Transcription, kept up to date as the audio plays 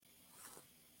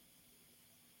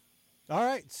All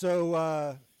right,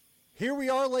 so here we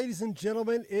are, ladies and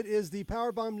gentlemen. It is the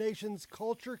Powerbomb Nation's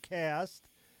Culture Cast.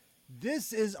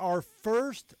 This is our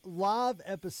first live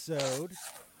episode,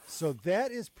 so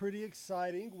that is pretty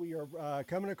exciting. We are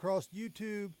coming across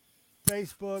YouTube,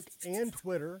 Facebook, and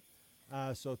Twitter.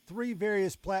 So three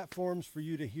various platforms for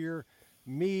you to hear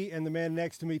me and the man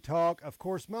next to me talk. Of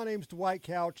course, my name's Dwight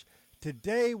Couch.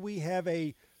 Today we have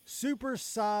a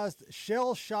super-sized,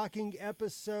 shell-shocking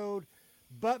episode.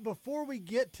 But before we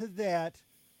get to that,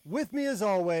 with me as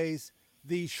always,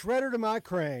 the Shredder to my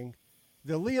Krang,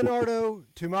 the Leonardo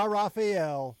to my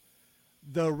Raphael,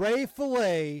 the Ray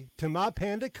Fillet to my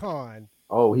Panda Khan,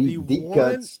 Oh, he the deep one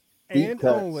cuts, deep and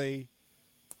cuts. only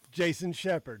Jason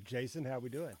Shepard. Jason, how we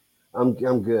doing? I'm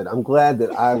good. I'm glad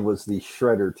that I was the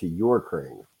shredder to your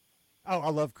Crane Oh, I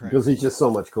love because Krang. he's just so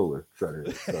much cooler. Shredder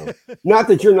is so. Not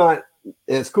that you're not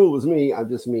as cool as me. I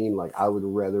just mean like I would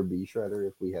rather be shredder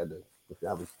if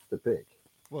that was the pick.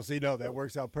 Well, see, no, that So,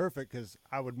 works out perfect because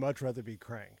I would much rather be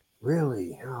Krang.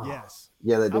 really? Oh, Yes.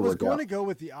 yeah, that I did was work going out. to go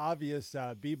with the obvious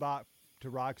Bebop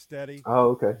to Rocksteady,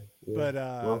 Oh, okay. Yeah. but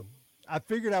Well, I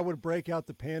figured I would break out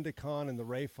the Panda Con and the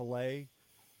Ray Fillet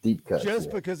deep cuts, just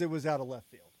man. because it was out of left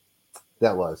field.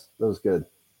 That was good.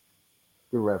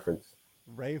 Good reference.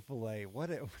 Ray Fillet, what?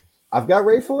 I've got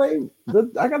Ray Fillet.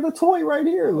 I got the toy right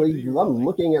here. Oh, do Like, you I'm really?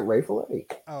 looking at Ray Fillet.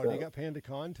 Oh, do you So, got Panda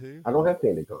Con too? I don't have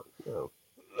Pandacon. No.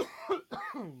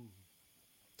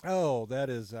 Oh,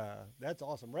 that's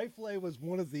awesome. Ray Fillet was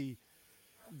one of the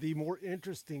more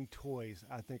interesting toys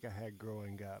I think I had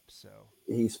growing up. So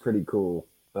He's pretty cool.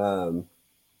 Do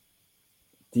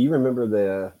you remember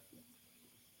the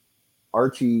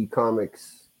Archie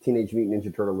Comics Teenage Mutant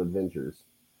Ninja Turtle Adventures?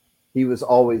 He was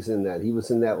always in that. He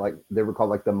was in that, like they were called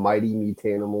like the Mighty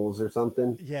Mutanimals or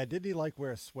something. yeah, didn't he like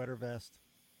wear a sweater vest?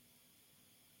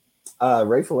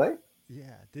 Ray Fillet.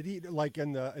 Yeah, did he like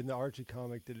in the Archie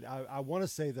comic? I want to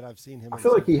say that I've seen him I in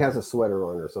feel like he something. has a sweater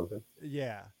on or something.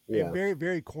 Yeah, and Yeah,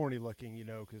 very corny looking,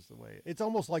 because the way it's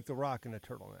almost like the Rock in a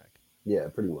turtleneck. yeah,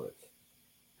 pretty much.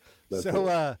 That's So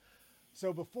it.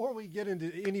 so before we get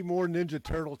into any more Ninja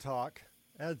Turtle talk,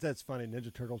 that's funny.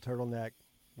 Ninja Turtle turtleneck,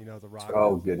 the Rock.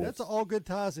 Oh That's goodness, all good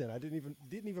ties in. I didn't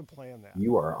even plan that.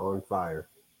 you are on fire.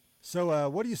 So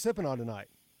what are you sipping on tonight?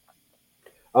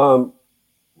 Um,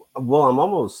 well, I'm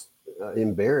almost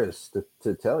embarrassed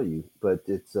to tell you, but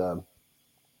it's well,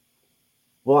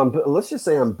 let's just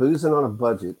say I'm boozing on a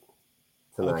budget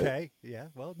tonight. Okay, yeah.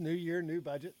 Well, new year, new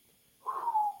budget.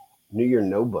 New Year,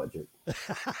 no budget.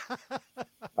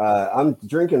 I'm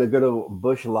drinking a good old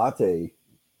Bush latte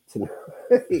tonight.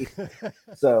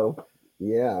 So,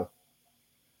 yeah,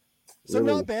 So not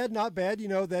really, bad, not bad.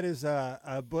 That is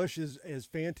Bush is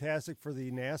fantastic for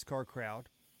the NASCAR crowd.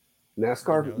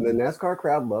 NASCAR. The The NASCAR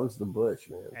crowd loves the Bush,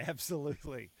 man.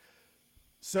 absolutely.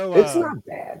 So It's not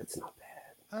bad. It's not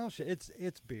bad. oh shit,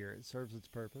 it's beer. It serves its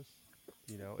purpose.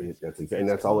 You know, it's That's exactly, and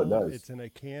it's that's all it cold. does. It's in a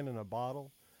can and a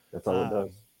bottle. That's all it Um,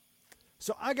 does.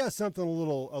 so I got something a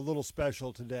little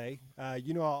special today. I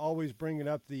always bring it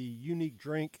up the unique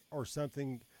drink or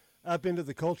something up into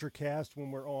the culture cast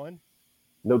when we're on.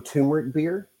 No turmeric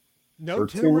beer No or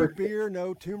turmeric. turmeric beer,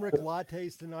 no turmeric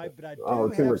lattes tonight, but I Oh, do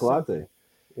have turmeric something. latte.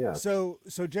 Yeah, So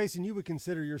Jason, you would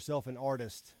consider yourself an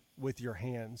artist with your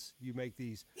hands. You make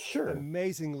these sure.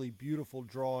 amazingly beautiful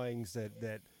drawings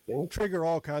that Thank, trigger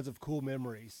all kinds of cool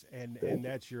memories, and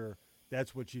thank you.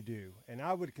 that's what you do. And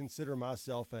I would consider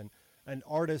myself an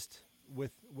artist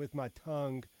with my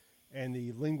tongue and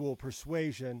the lingual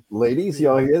persuasion. Ladies,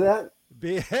 y'all Being hear that?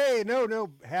 hey, no,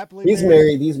 happily He's married,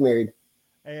 married. He's married.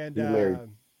 and He's married.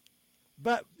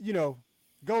 but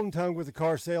golden tongue with a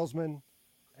car salesman,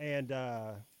 and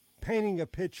painting a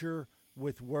picture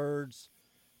with words.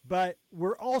 But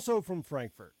we're also from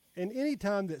Frankfurt, and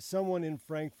anytime that someone in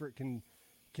Frankfurt can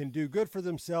do good for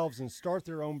themselves and start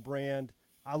their own brand,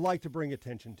 I like to bring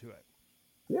attention to it.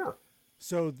 Yeah.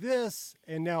 So this,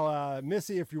 and now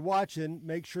Missy, if you're watching,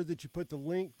 make sure that you put the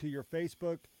link to your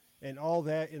Facebook and all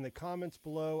that in the comments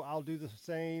below. I'll do the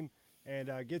same and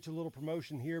get you a little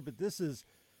promotion here. But this is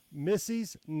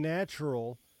Missy's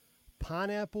Natural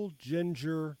Pineapple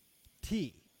Ginger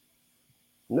Tea.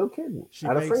 No kidding. She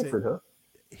Out of makes it Frankfurt, huh?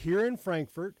 here in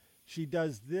Frankfurt. She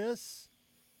does this,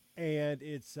 and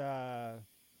it's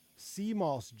sea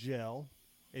moss gel.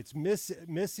 It's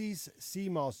Missy's sea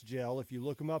moss gel. If you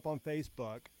look them up on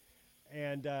Facebook,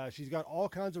 and she's got all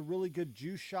kinds of really good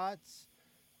juice shots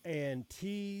and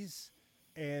teas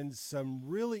and some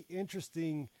really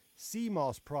interesting sea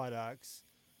moss products.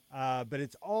 But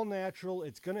it's all natural.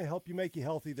 It's going to help you make you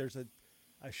healthy. There's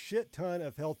a shit ton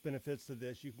of health benefits to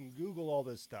this. You can Google all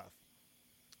this stuff.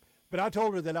 But I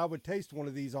told her that I would taste one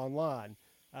of these online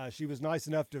She was nice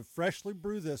enough to freshly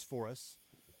brew this for us.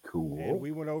 And Cool.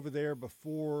 we went over there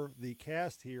before the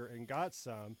cast here and got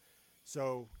some.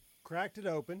 So cracked it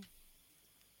open.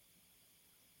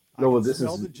 I No, well, can this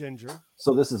smell is the ginger.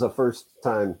 so. This is a first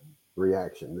time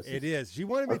reaction. This It is is. She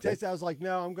wanted me to okay. taste it. I was like,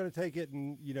 no, I'm going to take it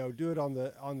and do it on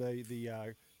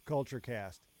the culture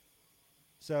cast.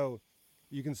 So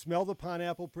you can smell the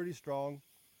pineapple pretty strong.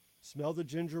 Smell the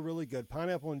ginger really good.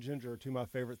 Pineapple and ginger are two of my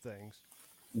favorite things.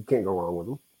 You can't go wrong with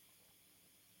them.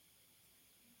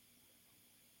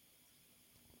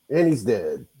 And he's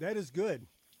dead. That is good.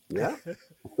 Yeah.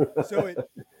 So it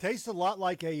tastes a lot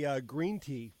like a green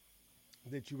tea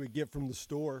that you would get from the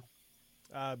store,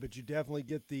 but you definitely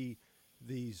get the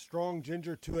strong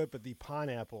ginger to it. But the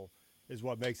pineapple is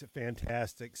what makes it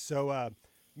fantastic. So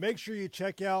make sure you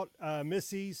check out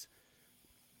Missy's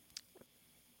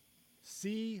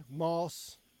Sea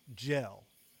Moss Gel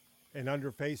and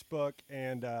under Facebook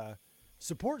and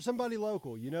support somebody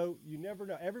local. You never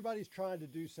know. Everybody's trying to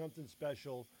do something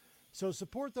special. So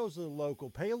support those that are local.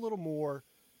 Pay a little more.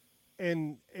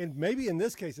 And maybe in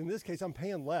this case, I'm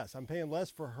paying less. I'm paying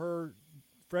less for her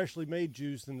freshly made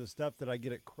juice than the stuff that I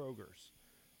get at Kroger's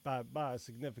by a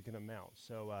significant amount.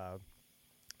 So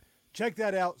check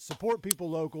that out. Support people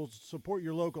local. Support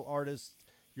your local artists,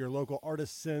 your local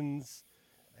artisans,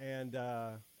 and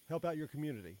help out your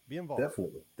community. Be involved.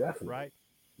 Definitely. Definitely. Right?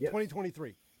 Yes.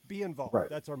 2023. Be involved. Right.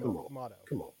 That's our Come on. motto.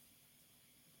 Come on.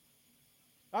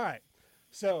 All right.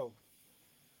 So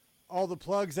all the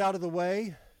plugs out of the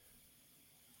way.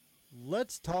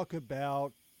 Let's talk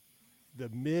about the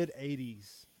mid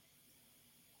 80s.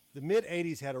 The mid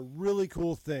 80s had a really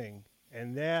cool thing,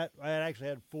 and that actually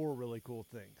had four really cool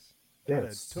things. Yeah,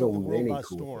 Kinda so took the world many by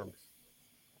cool storm. things.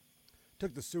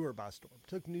 Took the sewer by storm.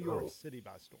 Took New York Oh. City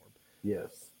by storm.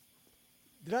 Yes.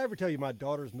 Did I ever tell you my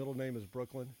daughter's middle name is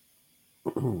Brooklyn?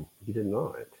 You did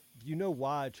not. Do you know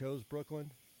why I chose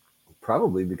Brooklyn?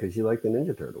 Probably because you like the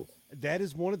Ninja Turtles. That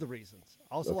is one of the reasons.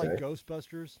 I also like Okay.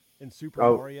 Ghostbusters and Super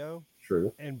Oh. Mario,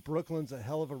 True. and Brooklyn's a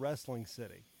hell of a wrestling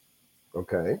city.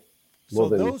 Okay. So Well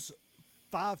then, those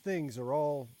five things are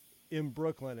all in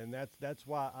Brooklyn, and that's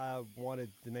why I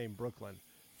wanted the name Brooklyn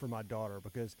for my daughter,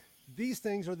 because these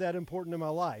things are that important in my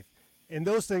life. And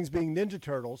those things being Ninja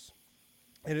Turtles,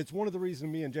 and it's one of the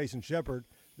reasons me and Jason Shepard,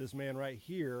 this man right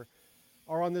here,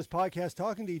 are on this podcast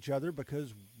talking to each other,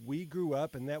 because we grew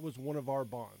up and that was one of our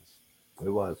bonds. it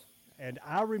was. And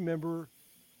I remember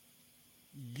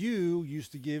you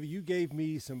gave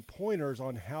me some pointers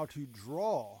on how to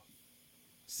draw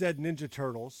said Ninja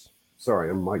Turtles. Sorry,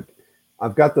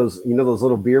 I've got those, those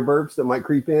little beer burps that might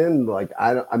creep in. Like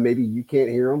maybe you can't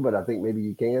hear them, but I think maybe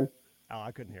you can. Oh,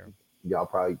 I couldn't hear him. Y'all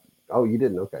probably. Oh, you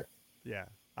didn't. Okay. Yeah.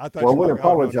 I thought Well, you I'm were going to like, oh,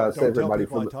 no, apologize to don't tell everybody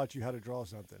people for I the. taught you how to draw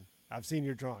something. I've seen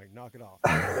your drawing. Knock it off.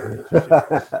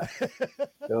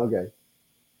 Okay.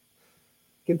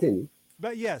 Continue.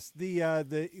 But yes,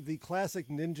 the classic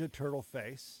Ninja Turtle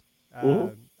face.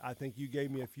 Mhm. I think you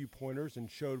gave me a few pointers and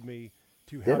showed me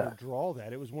how Did to I? draw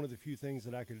that. It was one of the few things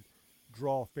that I could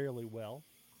draw fairly well.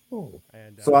 Oh.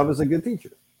 And So I was a good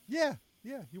teacher. yeah,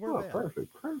 you weren't Oh, bad.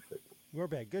 perfect. Perfect. You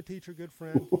weren't bad. Good teacher, good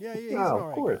friend. Yeah, he's an Oh, all of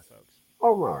right course. guy, Oh,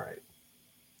 all right.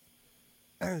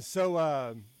 folks.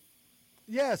 So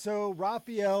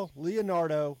Raphael,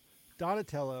 Leonardo,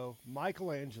 Donatello,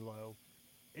 Michelangelo.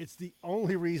 It's the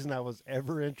only reason I was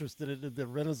ever interested in the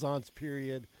Renaissance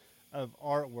period of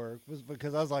artwork, was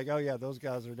because I was like, oh yeah, those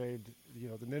guys are named, the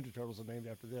Ninja Turtles are named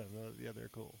after them. Yeah, they're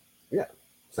cool. Yeah.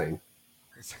 Same.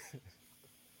 So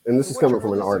And this is what's coming your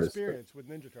from an earliest artist. experience with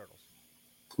Ninja Turtles?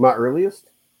 My earliest?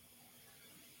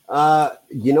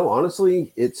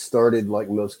 Honestly, it started like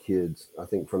most kids, I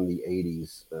think from the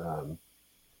 80s,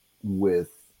 with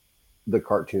the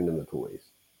cartoon and the toys.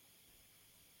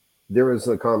 There was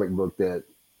a comic book that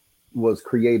was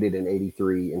created in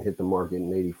 83 and hit the market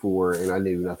in 84, and I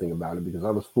knew nothing about it because I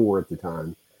was 4 at the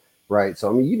time, right? So,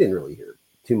 I mean, you didn't really hear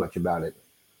too much about it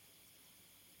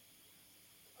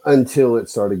until it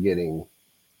started getting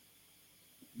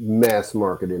mass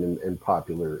marketed and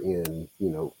popular in,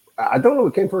 I don't know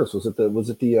what came first. Was it the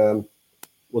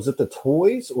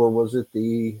toys, or was it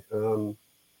the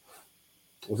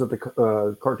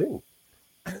cartoon?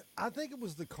 I think it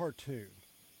was the cartoon.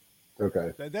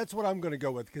 Okay. That's what I'm going to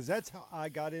go with, because that's how I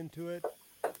got into it.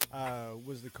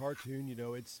 Was the cartoon?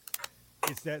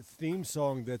 It's that theme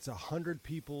song that's 100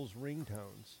 people's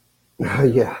ringtones.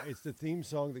 Yeah. It's the theme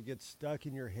song that gets stuck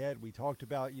in your head. We talked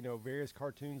about various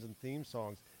cartoons and theme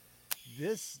songs.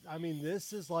 This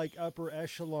is like upper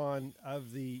echelon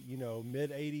of the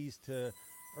mid 80s to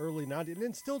early 90s, and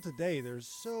then still today there's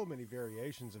so many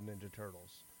variations of Ninja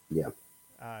Turtles. Yeah.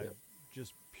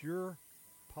 Just pure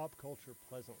pop culture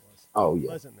pleasantness. Oh yeah.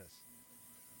 Pleasantness.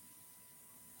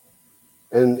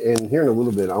 And here in a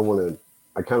little bit, I want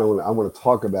to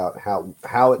talk about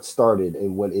how it started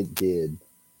and what it did.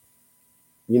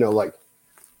 Like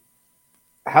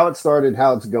how it started,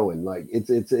 how it's going. Like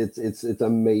it's a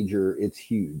major, it's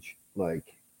huge.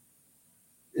 Like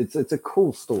it's a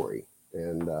cool story,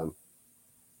 and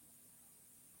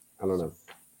I don't So know.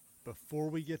 before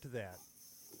we get to that,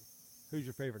 who's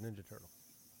your favorite Ninja Turtle?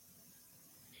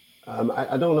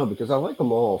 I don't know because I like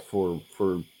them all for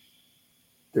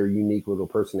their unique little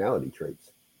personality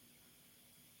traits.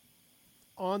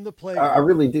 On the I playground,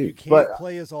 really you do. But can't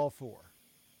play as all four.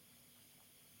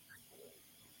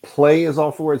 play is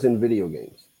all for it's in video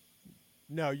games.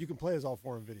 No, you can play as all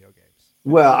four in video games,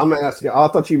 but Well, not I'm here in the asking. I TV.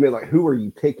 thought you meant like who are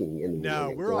you picking in the video No,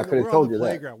 games, and I could have we're on the told you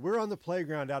that. playground. We're on the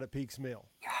playground out at Peaks Mill.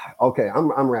 Okay,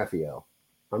 I'm Raphael.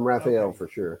 I'm Raphael Okay, for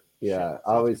sure. shit. Yeah,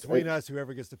 I So it's always. between us.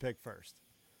 Whoever gets to pick first.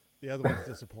 The other one's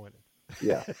disappointed.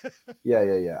 Yeah, yeah.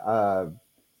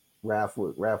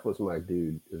 Raph was my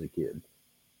dude as a kid.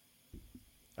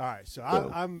 All right, so So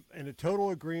I'm in a total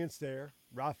agreement there.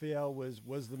 Raphael was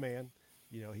the man.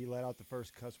 You know, he let out the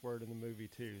first cuss word in the movie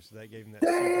too, so that gave him that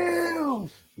super leverage.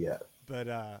 damn. Yeah, But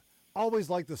always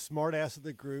like the smart ass of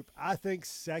the group. I think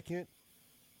second,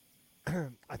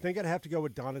 I think I'd have to go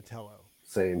with Donatello.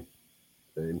 same,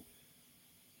 same.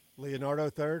 Leonardo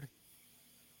third,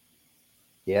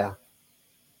 Yeah,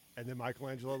 and then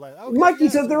Michelangelo last. Okay, Mikey yeah.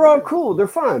 said So they're all we're cool. They're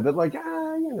fine, but like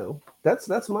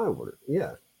that's my order.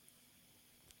 Yeah,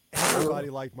 I don't know. everybody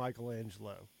liked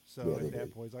Michelangelo. Yeah, So they at that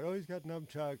did. point, it's like, oh, he's got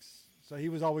nunchucks. So he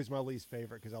was always my least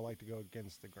favorite because I like to go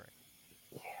against the grain.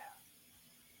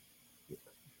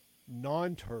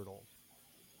 Non-turtle,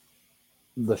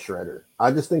 The Shredder.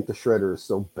 I just think the Shredder is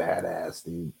so badass,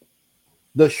 dude.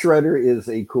 The Shredder is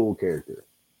a cool character.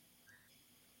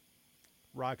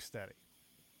 Rocksteady.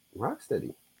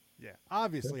 Rocksteady. Yeah,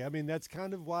 obviously. I mean, that's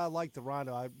kind of why I like the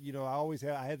Rhino.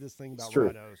 I had this thing It's about true.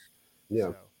 rhinos.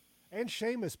 Yeah, So, and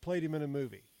Seamus played him in a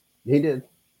movie, he did.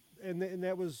 and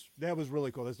that was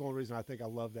really cool. That's the only reason I think I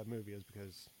love that movie is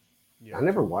because, I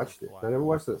never Turtle was watched it. I black. never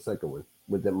watched that second one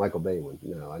with that Michael Bay one.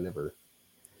 No, I never.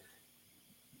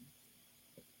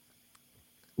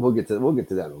 We'll get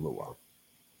to that in a little while.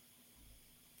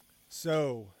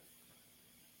 So,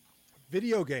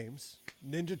 video games.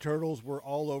 Ninja Turtles were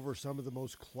all over some of the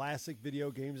most classic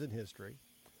video games in history.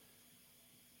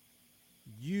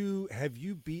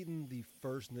 You beaten the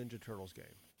first Ninja Turtles game?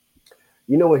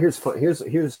 You know what? Here's fun. Here's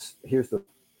the.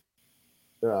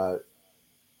 Uh,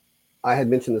 I had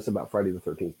mentioned this about Friday the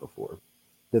 13th before,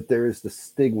 that there is the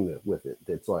stigma with it.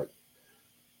 That's like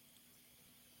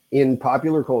in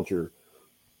popular culture,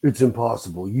 it's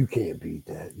impossible. You can't beat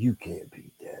that. You can't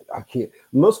beat that. I can't.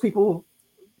 Most people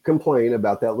complain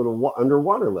about that little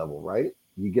underwater level, right?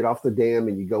 You get off the dam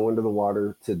and you go into the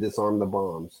water to disarm the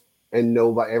bombs, and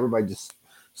everybody just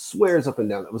swears up and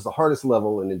down it was the hardest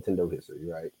level in Nintendo history,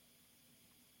 right?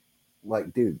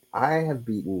 Like, dude, I have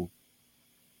beaten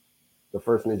the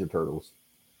first Ninja Turtles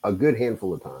a good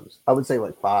handful of times. I would say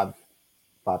like five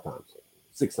times,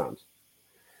 six times.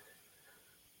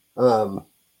 Um,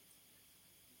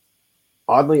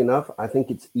 Oddly enough, I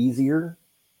think it's easier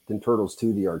than Turtles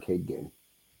 2, the arcade game.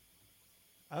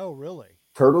 Oh, really?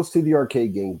 Turtles 2, the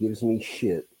arcade game gives me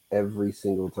shit every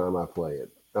single time I play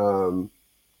it.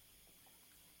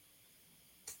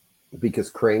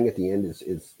 Because Krang at the end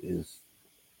is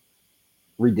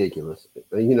ridiculous.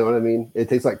 You know what I mean? It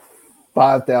takes like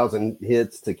 5,000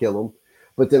 hits to kill him.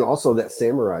 But then also that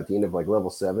samurai at the end of like level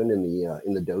 7 in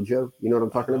the dojo. You know what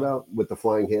I'm talking Uh-huh. about with the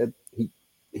flying head.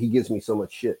 He gives me so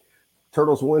much shit.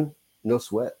 Turtles 1, no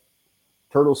sweat.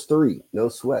 Turtles 3, no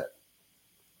sweat.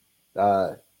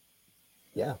 Uh,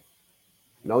 yeah,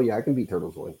 no, yeah, I can beat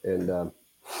Turtles 1. And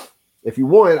if you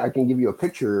want, I can give you a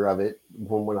picture of it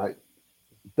when I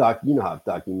you know how I've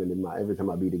documented my every time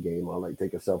I beat a game, I'll like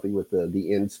take a selfie with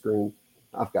the end screen.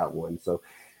 I've got one. So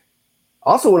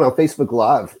also went on Facebook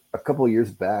Live a couple of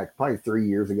years back, probably 3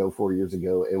 years ago, 4 years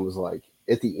ago, and was like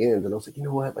at the end, and I was like, you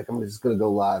know what? Like I'm just gonna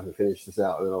go live and finish this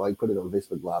out, and then I like put it on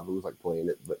Facebook Live. It was like playing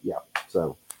it, but yeah.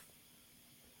 So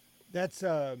That's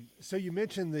so you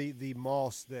mentioned the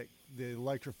moss that the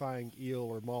electrifying eel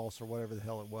or moss or whatever the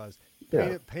hell it was.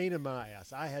 yeah. Pain in my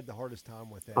ass. I had the hardest time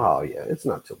with that. Oh yeah, it's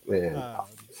not too man.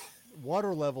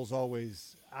 Water levels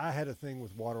always. I had a thing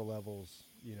with water levels,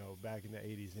 back in the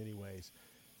 '80s, anyways.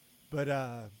 But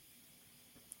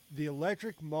the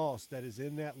electric moss that is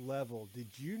in that level.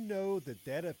 Did you know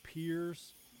that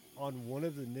appears on one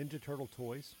of the Ninja Turtle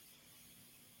toys?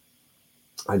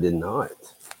 I did not.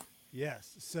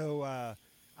 Yes. So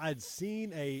I'd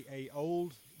seen a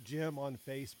old Jim on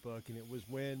Facebook, and it was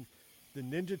when the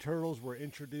Ninja Turtles were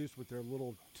introduced with their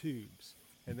little tubes,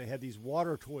 and they had these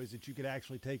water toys that you could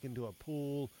actually take into a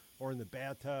pool or in the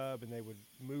bathtub, and they would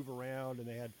move around, and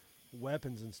they had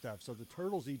weapons and stuff. So the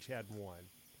turtles each had one.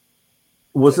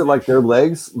 Was it And like their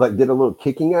legs like did a little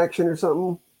kicking action or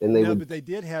something? And they no, would. but they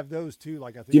did have those too.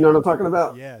 Like I think. Do you know they what I'm could- talking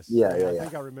about? Yes. Yeah, Yeah, yeah, I yeah.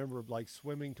 think I remember like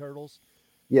swimming turtles.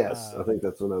 Yes, I think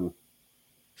that's what I'm.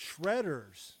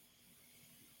 Shredder's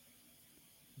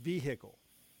vehicle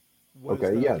was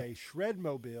Okay, yeah. like a shred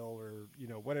mobile, or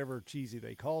whatever cheesy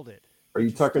they called it. Are But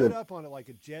you talking? stood up on it like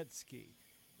a jet ski,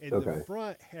 and Okay. the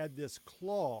front had this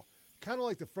claw, kind of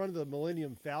like the front of the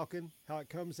Millennium Falcon, how it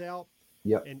comes out.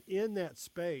 Yep. And in that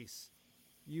space,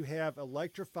 you have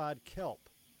electrified kelp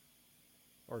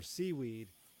or seaweed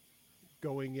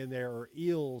going in there, or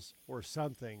eels or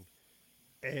something,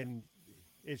 and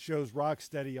it shows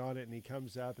Rocksteady on it, and he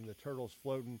comes up, and the turtle's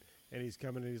floating, and he's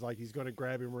coming, and he's going to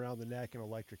grab him around the neck and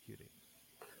electrocute him.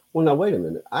 Well, now wait a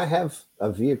minute. I have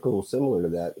a vehicle similar to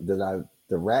that.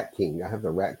 The Rat King. I have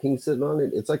the Rat King sitting on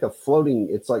it. It's like a floating.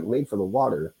 It's like made for the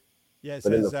water. Yeah, it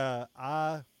But in says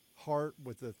I heart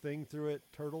with the thing through it,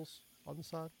 turtles on the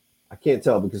side. I can't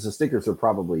tell because the stickers are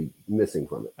probably missing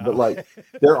from it. But Oh. like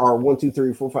there are 1, 2,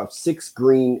 3, 4, 5, 6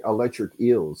 green electric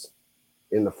eels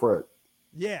in the front.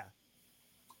 Yeah.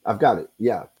 I've got it.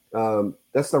 Yeah.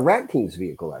 That's the Rat King's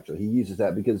vehicle. Actually, he uses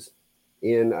that because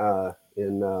in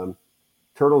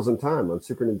Turtles in Time on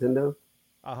Super Nintendo,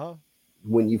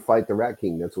 when you fight the Rat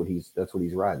King, that's what he's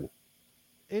riding.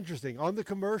 Interesting. On the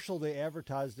commercial, they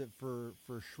advertised it for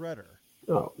Shredder.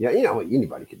 Oh yeah,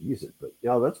 anybody could use it, but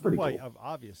that's pretty cool.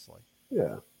 Obviously.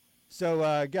 Yeah.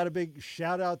 So got a big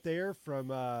shout out there from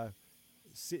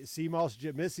Missy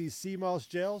Seamoss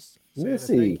Gels.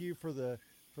 Missy, thank you for the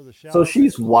shout. So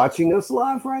she's watching us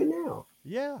live right now.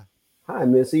 Yeah. Hi,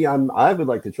 Missy. I would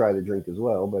like to try the drink as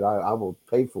well, but I will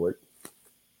pay for it.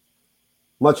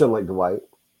 Much unlike Dwight.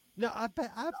 No, I pay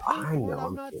I for know. it. I'm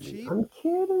I'm not kidding. cheap. I'm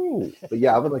kidding. But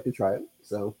yeah, I would like to try it.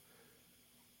 So.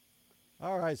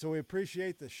 All right, so we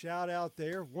appreciate the shout out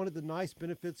there. One of the nice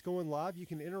benefits going live, you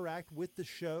can interact with the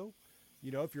show.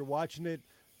 If you're watching it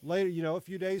later, a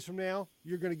few days from now,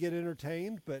 you're going to get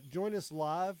entertained. But join us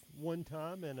live one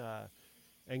time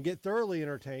and get thoroughly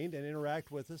entertained and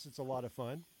interact with us. It's a lot of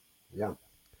fun. Yeah.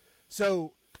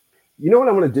 So, you know what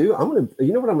I'm going to do?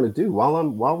 You know what I'm going to do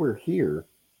while we're here.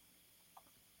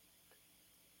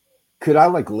 Could I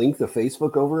link the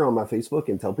Facebook over on my Facebook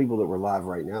and tell people that we're live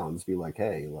right now and just be like,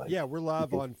 hey, yeah, we're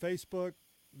live on Facebook,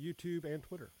 YouTube, and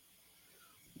Twitter.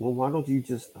 Well, why don't you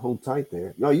just hold tight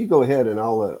there? No, you go ahead and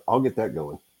I'll get that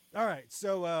going. All right.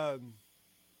 So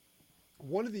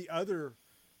one of the other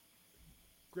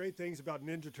great things about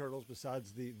Ninja Turtles,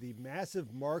 besides the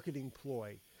massive marketing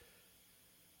ploy,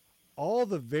 all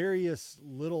the various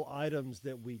little items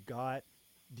that we got.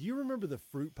 Do you remember the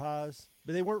fruit pies?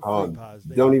 But they weren't fruit pies.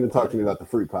 Don't even talk to me about the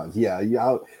fruit pies. Yeah.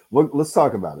 Let's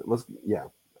talk about it.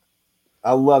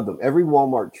 I love them. Every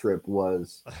Walmart trip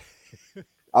was.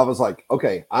 I was like,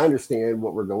 okay, I understand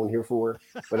what we're going here for,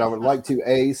 but I would like to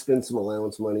A, spend some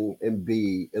allowance money, and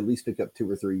B, at least pick up 2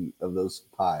 or 3 of those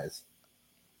pies.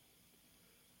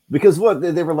 Because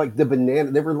they were like they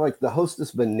were like the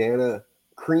Hostess banana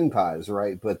cream pies,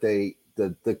 right? But the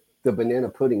banana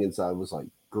pudding inside was like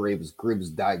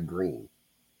Gribbs dyed green.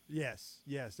 Yes,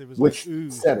 it was which like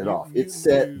ooze, set it off. It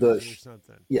set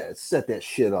something. Yeah, it set that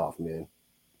shit off, man.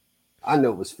 I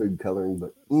know it was food coloring,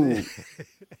 but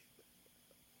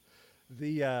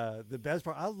the best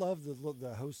part, I love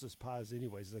the Hostess pies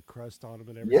anyways, the crust on them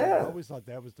and everything. Yeah. I always thought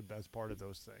that was the best part of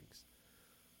those things.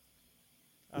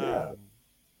 Yeah.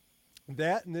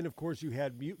 That, and then of course you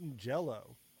had mutant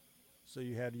Jello. So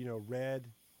you had, red,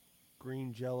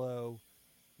 green Jello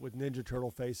with Ninja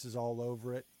Turtle faces all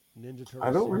over it. Ninja Turtle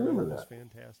I don't cereal remember was that.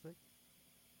 fantastic.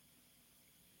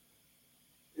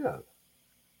 Yeah.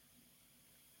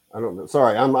 I don't know.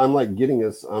 Sorry, I'm like getting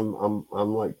us. I'm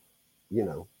like,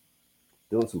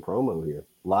 doing some promo here.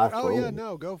 Live promo. Oh yeah,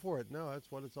 no, go for it. No, that's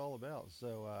what it's all about.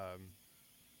 So,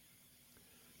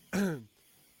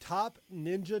 top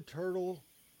Ninja Turtle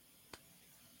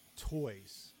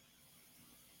toys.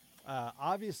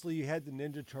 Obviously, you had the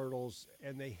Ninja Turtles,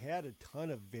 and they had a ton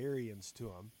of variants to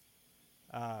them.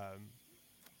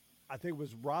 I think it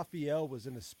was Raphael was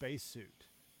in a spacesuit,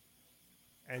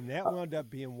 and that wound up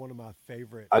being one of my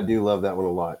favorite. I do love that one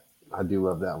a lot. I do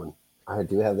love that one. I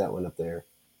do have that one up there.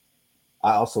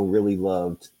 I also really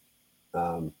loved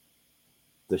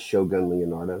the Shogun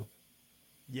Leonardo.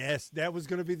 Yes, that was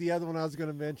going to be the other one I was going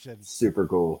to mention. Super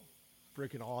cool.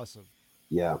 Freaking awesome.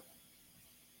 Yeah.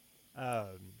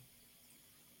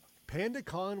 Panda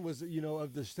Con was,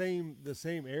 of the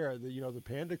same era. The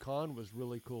Panda Con was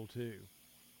really cool too.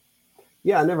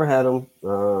 Yeah, I never had them.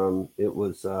 It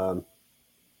was.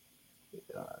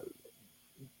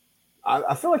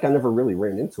 I feel like I never really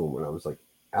ran into them when I was like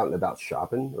out and about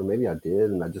shopping, or maybe I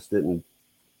did, and I just didn't.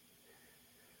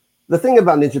 The thing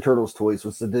about Ninja Turtles toys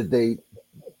was that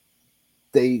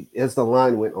they as the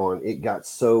line went on, it got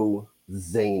so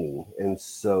zany and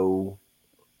so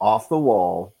off the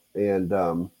wall. And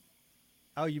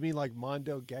Oh, you mean like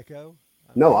Mondo Gecko?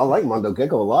 no, I like Mondo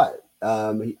Gecko a lot.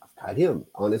 I've got him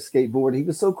on his skateboard. He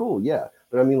was so cool. Yeah,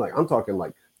 but I mean, like I'm talking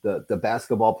like the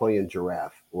basketball playing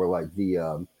giraffe, or like the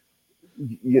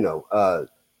you know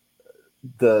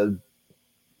the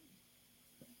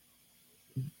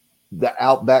the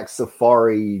Outback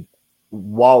Safari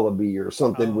wallaby or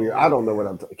something weird. Oh I don't know what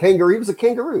yeah, I'm talking. Kangaroo. He was a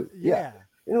kangaroo. Yeah, yeah.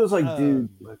 and it was like, dude, Um,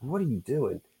 like, what are you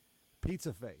doing?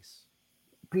 Pizza Face,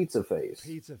 Pizza face.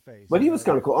 Pizza Face. But he was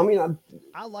kind of cool. I mean,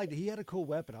 I liked it. He had a cool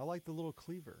weapon. I like the little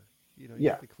cleaver. He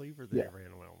yeah, had the cleaver that he yeah.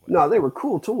 ran around with. No, they were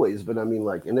cool toys, but I mean,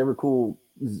 like, and they were cool,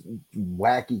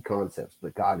 wacky concepts.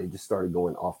 But God, it just started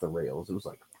going off the rails. It was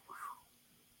like,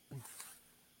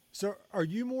 So, are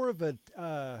you more of a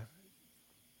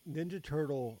Ninja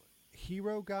Turtle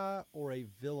hero guy or a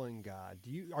villain guy?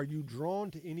 Are you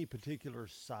drawn to any particular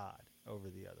side over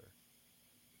the other?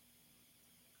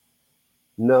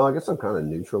 no, I guess I'm kind of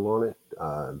neutral on it.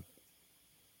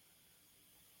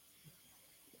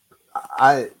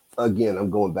 I again, I'm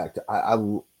going back to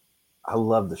I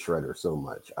love the Shredder so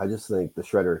much. I just think the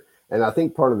Shredder, and I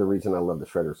think part of the reason I love the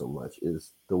Shredder so much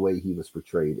is the way he was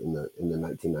portrayed in the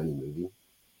 1990 movie.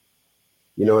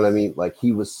 You know what I Yes. mean? Like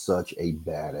he was such a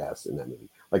badass in that movie.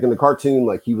 Like in the cartoon,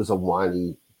 like he was a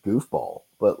whiny goofball,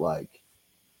 but like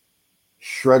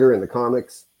Shredder in the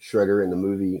comics, Shredder in the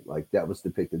movie, like that was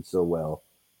depicted so well.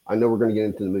 I know we're going to get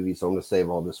into the movie, so I'm going to save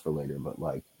all this for later. But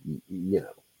like,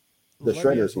 the Let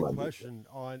me Shredder's ask you a my dude. question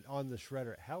on the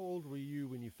Shredder. How old were you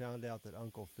when you found out that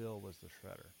Uncle Phil was the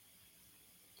Shredder?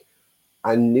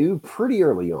 I knew pretty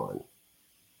early on.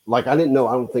 Like I didn't know.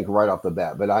 I don't think right off the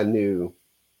bat, but I knew.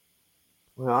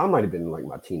 Well, I might have been in like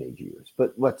my teenage years,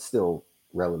 but what's still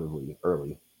relatively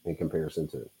early in comparison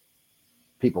to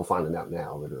people finding out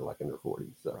now that are like in their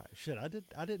 40s. So Right. Shit, I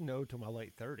didn't know till my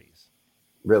late 30s.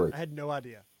 really, I had no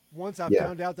idea. Once I yeah,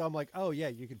 found out, though, I'm like, oh yeah,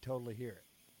 you could totally hear it.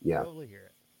 yeah. Totally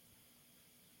hear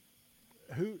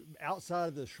it. Who outside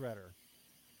of the Shredder?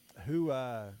 Who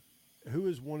uh, who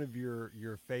is one of your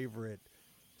favorite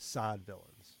side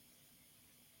villains?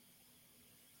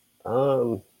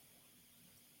 Um,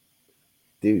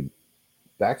 dude,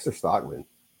 Baxter Stockman.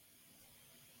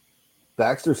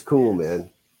 Baxter's cool, Yes.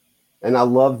 man. And I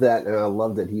love that, and I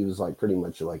love that he was like pretty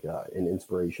much like an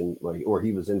inspiration, like or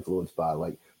he was influenced by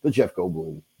like the Jeff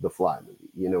Goldblum The Fly movie.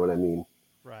 You know what I mean?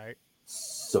 Right.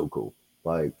 So cool.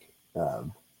 Like,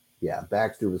 um, yeah,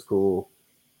 Baxter was cool.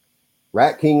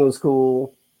 Rat King was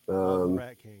cool. Love the Um,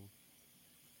 Rat King.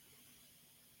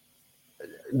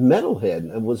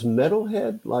 Metalhead, was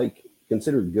Metalhead like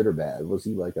considered good or bad? Was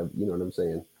he like a, you know what I'm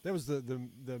saying? That was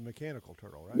the mechanical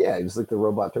turtle, right? Yeah, he was like the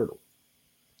robot turtle.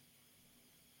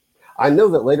 I know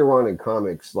that later on in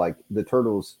comics, like the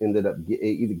turtles ended up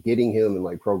either getting him and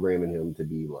like programming him to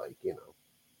be like,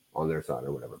 on their side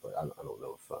or whatever. But I don't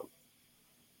know if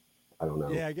I don't know.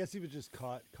 Yeah, I guess he was just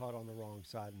caught on the wrong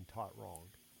side and taught wrong.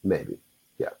 Maybe,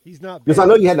 yeah. He's not Because I bad.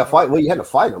 know He's you had just to fight. Well, taught. you had to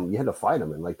fight him. You had to fight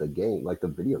him in like the game, like the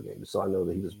video game. So I know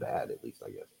that he was Mhm. bad at least.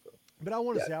 I guess. So, But I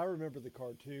want to yeah, say I remember the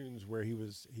cartoons where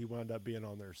he wound up being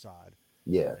on their side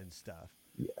yeah, and stuff.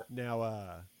 yeah. Now,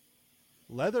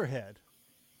 Leatherhead,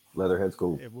 Leatherhead's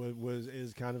cool.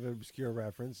 is kind of an obscure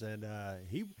reference, and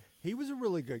he was a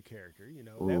really good character.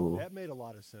 Mm. That made a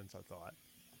lot of sense. I thought.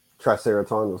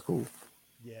 Triceraton was cool.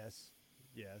 Yes,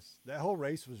 yes, that whole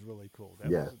race was really cool.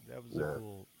 Yeah, That was a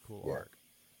no, cool yeah, arc.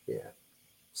 yeah.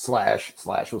 Slash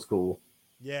was cool.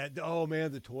 Yeah. Oh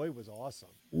man, the toy was awesome.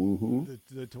 Mm-hmm.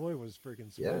 The toy was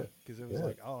freaking Yeah, sweet because it was yeah,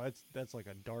 like, oh, that's like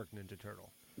a dark Ninja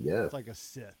Turtle. yeah, It's like a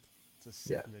Sith. It's a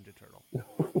yeah, Sith Ninja Turtle.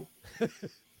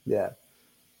 yeah.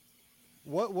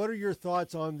 What are your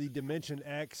thoughts on the Dimension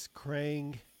X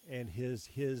Krang and his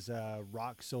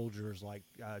rock soldiers like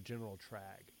General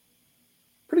Trag?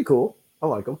 Pretty cool. I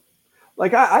like them.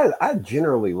 Like I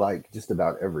generally like just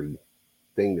about everything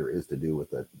there is to do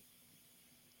with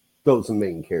those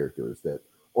main characters that,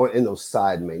 or in those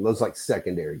side main, those like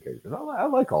secondary characters. I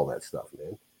like all that stuff,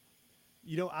 man.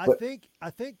 I But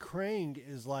think Krang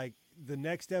is like the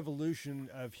next evolution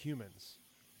of humans.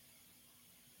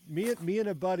 Me and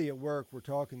a buddy at work were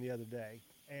talking the other day,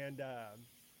 and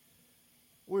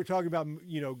we were talking about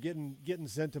getting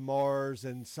sent to Mars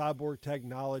and cyborg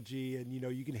technology, and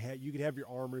you can have your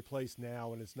arm replaced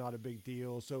now, and it's not a big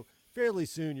deal. So fairly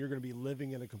soon you're going to be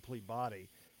living in a complete body.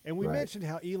 And we Right. mentioned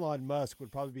how Elon Musk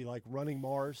would probably be like running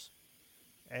Mars,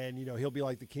 and he'll be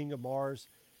like the king of Mars.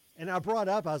 And I brought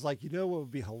up, I was like, what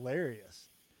would be hilarious?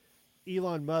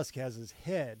 Elon Musk has his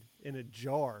head in a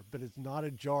jar, but it's not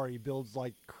a jar. He builds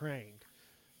like Krang.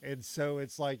 And so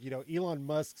it's like, Elon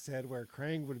Musk said where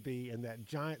Krang would be in that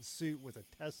giant suit with a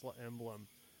Tesla emblem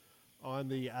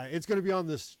on it's going to be on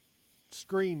the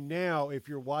screen now if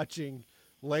you're watching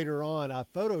later on. I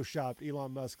photoshopped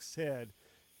Elon Musk's head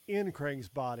in Krang's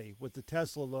body with the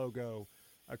Tesla logo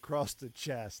across the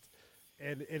chest.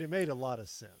 And it made a lot of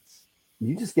sense.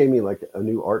 You just gave me like a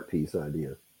new art piece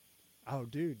idea. Oh,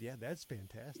 dude, yeah, that's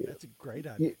fantastic. Yeah. That's a great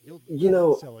idea. You, You'll you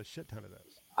know, sell a shit ton of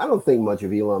those. I don't think much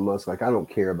of Elon Musk. Like, I don't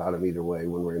care about him either way,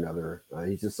 one way or another.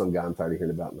 He's just some guy I'm tired of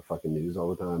hearing about in the fucking news all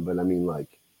the time. But I mean,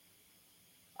 like,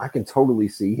 I can totally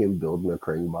see him building a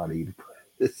crane body to put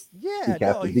this Yeah,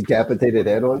 no, he's totally decapitated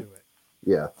head going to on. do it.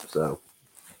 Yeah. So,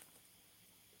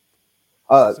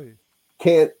 uh, So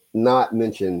can't not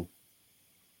mention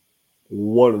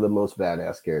one of the most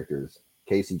badass characters,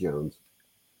 Casey Jones.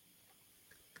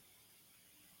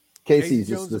 Casey Casey's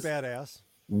just Jones, a this badass.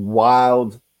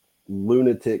 wild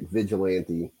lunatic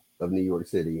vigilante of New York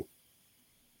City.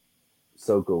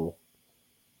 So cool.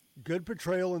 Good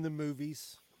portrayal in the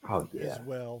movies Oh as yeah,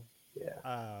 well. yeah.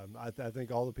 I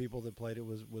think all the people that played it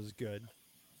was good.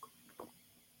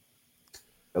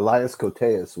 Elias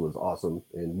Koteas was awesome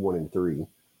in 1 and 3.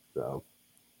 So,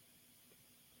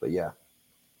 but yeah,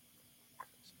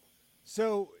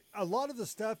 So a lot of the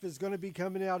stuff is going to be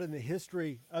coming out in the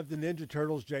history of the Ninja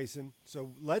Turtles, Jason.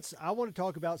 So I want to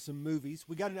talk about some movies.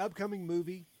 We got an upcoming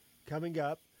movie coming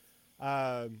up.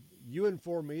 You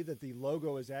informed me that the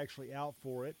logo is actually out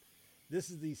for it. This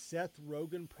is the Seth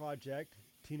Rogen project,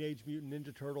 Teenage Mutant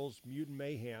Ninja Turtles Mutant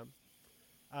Mayhem.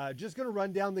 Just going to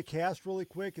run down the cast really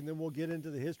quick, and then we'll get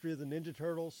into the history of the Ninja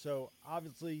Turtles. So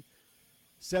obviously,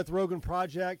 Seth Rogen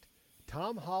project.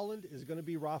 Tom Holland is going to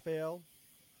be Raphael.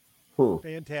 hmm.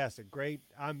 Fantastic, great.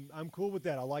 I'm cool with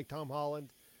that. I like Tom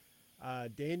Holland.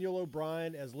 Daniel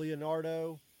O'Brien as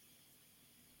Leonardo.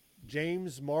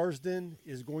 James Marsden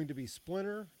is going to be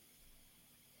Splinter.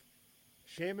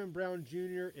 Shamon Brown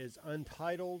Jr. is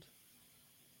Untitled.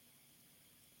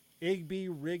 Igby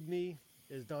Rigney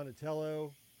is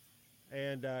Donatello.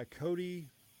 And Cody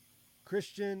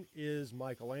Christian is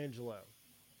Michelangelo.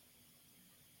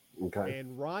 Okay,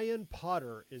 And Ryan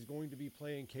Potter is going to be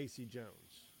playing Casey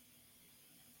Jones.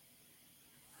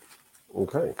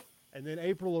 okay, And then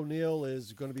April O'Neil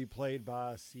is going to be played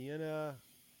by Sienna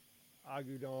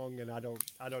Agudong, and I don't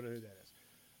know who that is.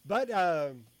 But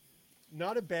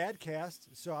not a bad cast,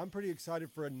 so I'm pretty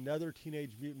excited for another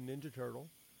Teenage Mutant Ninja Turtle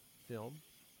film.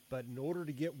 But in order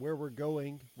to get where we're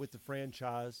going with the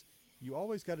franchise, you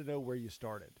always got to know where you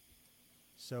started.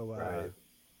 So right.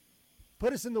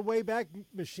 put us in the Wayback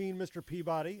Machine, Mr.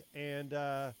 Peabody, and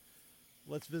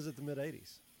let's visit the mid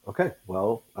 80s. Okay.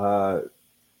 Well,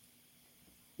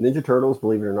 Ninja Turtles,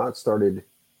 believe it or not, started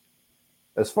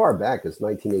as far back as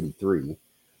 1983.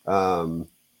 Um,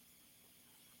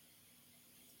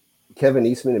 Kevin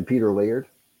Eastman and Peter Laird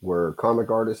were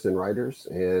comic artists and writers,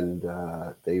 and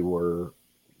they were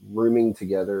rooming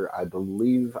together. I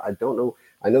believe, I don't know.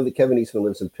 I know that Kevin Eastman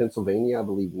lives in Pennsylvania, I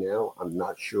believe now. I'm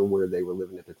not sure where they were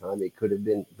living at the time. It could have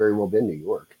been very well been New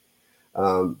York.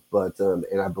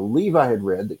 And I believe I had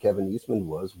read that Kevin Eastman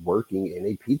was working in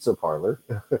a pizza parlor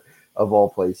of all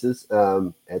places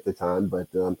at the time, but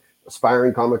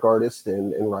aspiring comic artist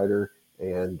and writer.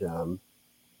 And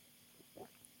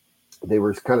they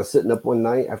were kind of sitting up one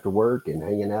night after work and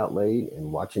hanging out late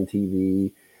and watching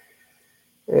TV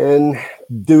and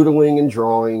doodling and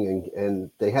drawing.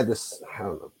 And they had this, I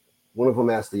don't know, one of them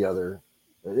asked the other,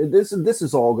 this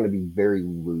is all going to be very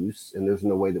loose, and there's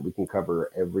no way that we can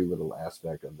cover every little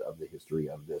aspect of the history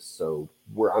of this. So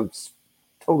I'm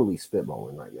totally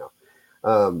spitballing right now.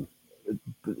 Um,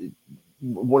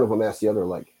 One of them asked the other,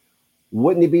 like,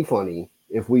 wouldn't it be funny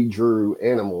if we drew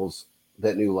animals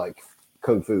that knew like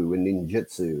kung fu and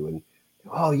ninjutsu? And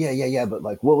oh yeah, but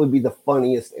like, what would be the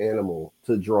funniest animal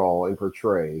to draw and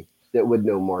portray that would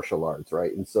know martial arts,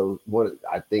 right? And so what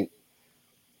I think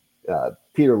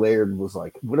Peter Laird was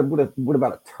like, what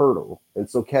about a turtle? And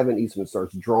so Kevin Eastman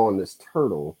starts drawing this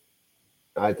turtle.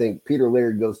 I think Peter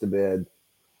Laird goes to bed,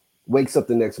 wakes up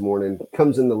the next morning,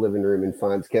 comes in the living room and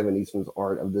finds Kevin Eastman's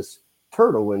art of this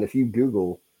turtle. And if you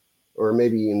Google, or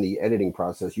maybe in the editing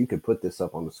process, you could put this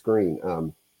up on the screen.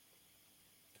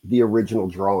 The original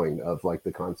drawing of like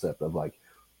the concept of like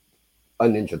a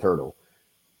Ninja Turtle.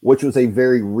 which was a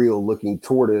very real looking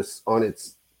tortoise on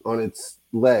its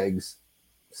legs,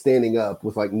 standing up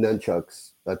with like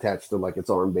nunchucks attached to like its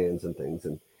armbands and things,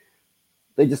 and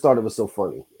they just thought it was so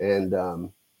funny. And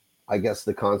I guess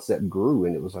the concept grew,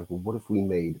 and it was like, well, what if we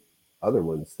made other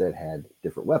ones that had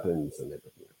different weapons and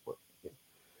everything?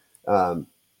 Um,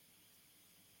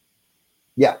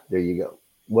 yeah, there you go.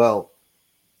 Well,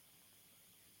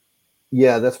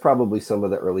 yeah, that's probably some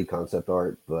of the early concept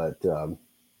art, but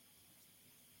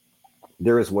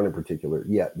there is one in particular.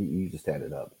 Yeah, you just had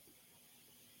it up.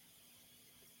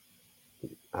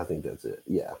 I think that's it.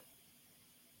 Yeah.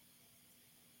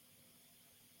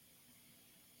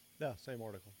 Yeah, same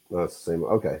article. No, it's the same.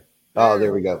 Okay. Oh, There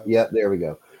there we we go. go. Yeah, there we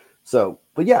go. So,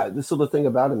 but yeah, so the thing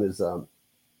about him is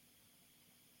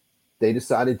they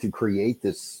decided to create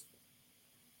this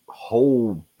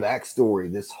whole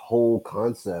backstory, this whole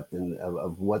concept, and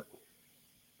of what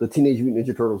the Teenage Mutant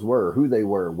Ninja Turtles were, who they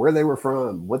were, where they were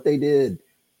from, what they did.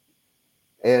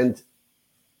 And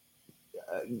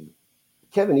uh,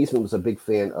 Kevin Eastman was a big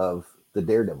fan of the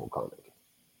Daredevil comic.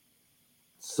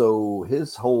 So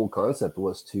his whole concept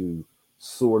was to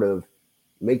sort of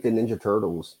make the Ninja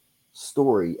Turtles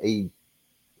story a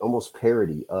almost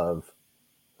parody of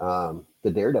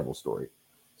the Daredevil story.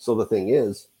 So the thing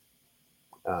is,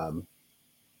 um,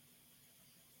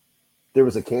 there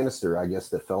was a canister, I guess,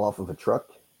 that fell off of a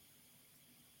truck,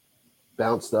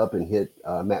 bounced up and hit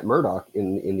Matt Murdock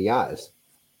in the eyes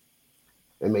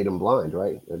and made him blind.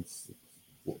 Right?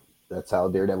 That's how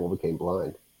Daredevil became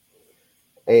blind.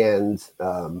 And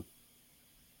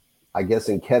I guess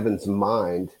in Kevin's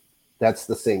mind, that's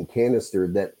the same canister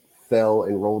that fell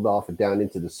and rolled off and down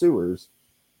into the sewers,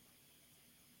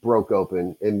 broke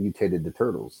open and mutated the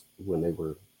turtles when they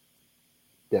were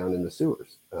down in the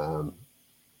sewers.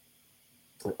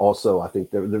 Also, I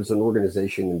think there's an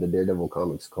organization in the Daredevil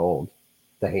comics called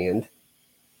the Hand.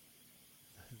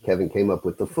 Kevin came up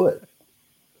with the foot.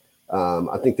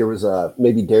 I think there was a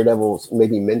maybe Daredevil's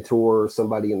maybe mentor or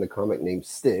somebody in the comic named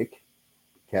Stick.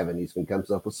 Kevin Eastman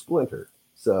comes up with Splinter.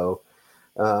 So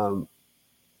um,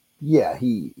 yeah,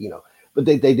 but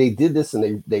they did this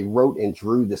and they wrote and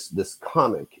drew this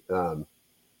comic,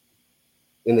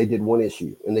 and they did one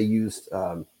issue and they used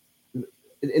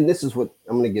and this is what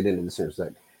I'm going to get into this in a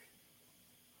sec.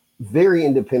 Very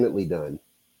independently done.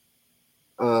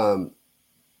 Um,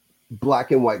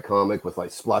 Black and white comic with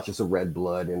like splotches of red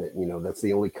blood in it. That's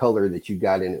the only color that you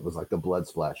got in it was like the blood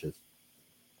splashes.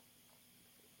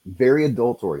 Very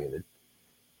adult oriented.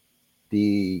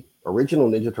 The original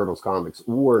Ninja Turtles comics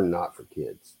were not for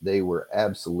kids. They were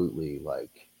absolutely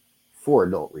like for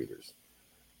adult readers.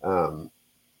 Um,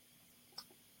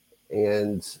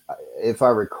 and if I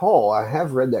recall, I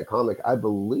have read that comic. I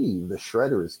believe the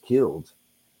Shredder is killed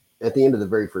at the end of the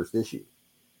very first issue.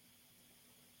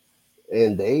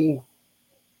 And they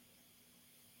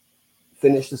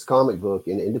finished this comic book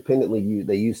and independently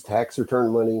they used tax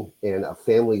return money and a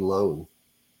family loan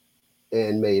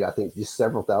and made, I think, just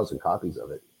several thousand copies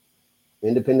of it.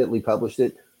 Independently published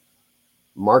it,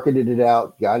 marketed it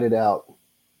out, got it out,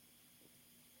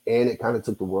 and it kind of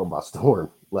took the world by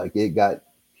storm. Like it got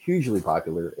hugely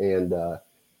popular, and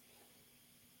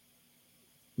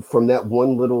from that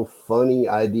one little funny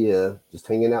idea, just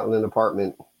hanging out in an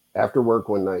apartment after work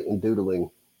one night and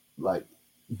doodling, like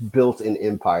built an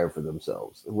empire for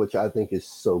themselves, which I think is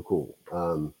so cool.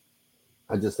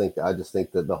 I just think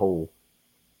that the whole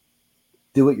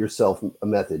do-it-yourself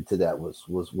method to that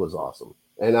was awesome.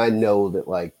 And I know that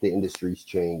like the industry's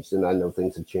changed, and I know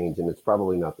things have changed, and it's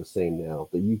probably not the same now.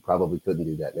 That you probably couldn't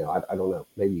do that now. I don't know.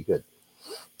 Maybe you could,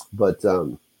 but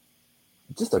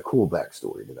just a cool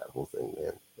backstory to that whole thing,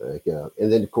 man. Like,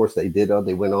 and then of course they did.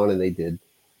 They went on and they did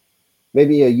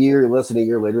maybe a year, less than a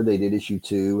year later, they did issue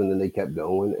two, and then they kept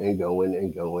going and going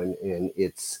and going, and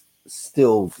it's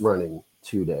still running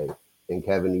today. And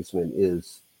Kevin Eastman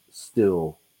is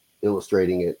still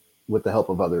illustrating it with the help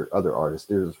of other artists.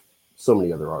 There's so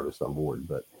many other artists on board,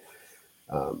 but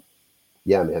um,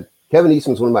 yeah, man, Kevin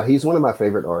Eastman's he's one of my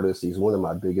favorite artists. He's one of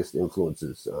my biggest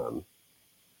influences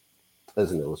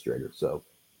as an illustrator. So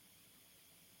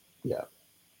yeah,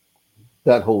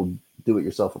 that whole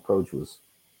do-it-yourself approach was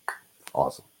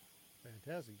awesome.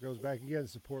 Fantastic. Goes back again.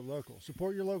 Support local.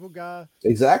 Support your local guy.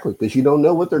 Exactly, because you don't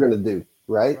know what they're going to do,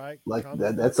 right? Right. Like Comic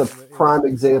book that's a in prime the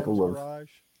mom's example of garage.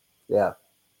 yeah.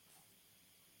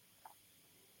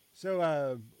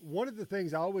 So one of the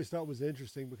things I always thought was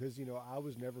interesting because I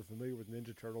was never familiar with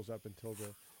Ninja Turtles up until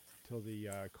the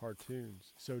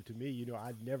cartoons. So to me,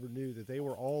 I never knew that they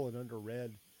were all in under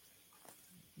red.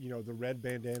 The red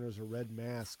bandanas or red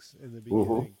masks in the Hmm.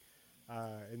 beginning.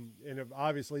 And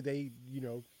obviously they,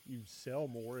 you sell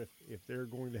more if they're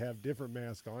going to have different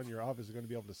masks on. You're obviously going to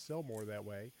be able to sell more that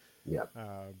way. Yeah.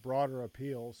 Broader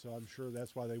appeal. So I'm sure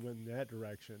that's why they went in that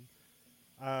direction.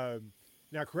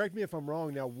 Now, correct me if I'm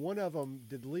wrong. Now, one of them,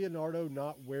 did Leonardo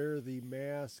not wear the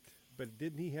mask, but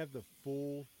didn't he have the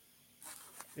full?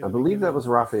 I believe that was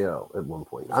Raphael at one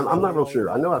point. I'm not real sure.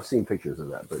 I know I've seen pictures of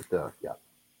that, but yeah.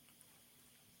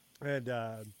 And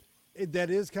that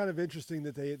is kind of interesting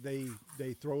that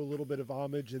they throw a little bit of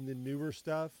homage in the newer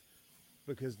stuff,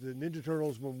 because the Ninja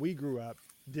Turtles, when we grew up,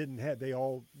 didn't have, they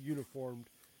all uniformed,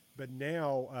 but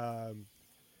now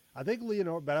I think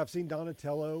Leonardo, but I've seen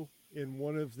Donatello in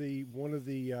one of the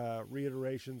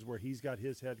reiterations where he's got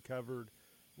his head covered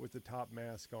with the top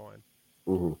mask on.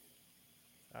 Mm-hmm.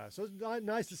 So it's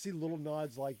nice to see little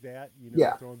nods like that,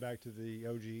 Yeah. throwing back to the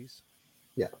OGs.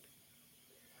 Yeah.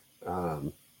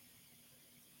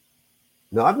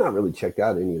 No, I've not really checked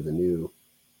out any of the new.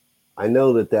 I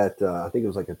know that I think it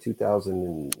was like a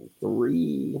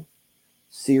 2003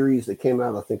 series that came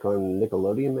out, I think on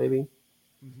Nickelodeon, maybe.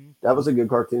 Mm-hmm. That was a good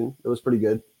cartoon. It was pretty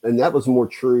good. And that was more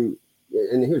true.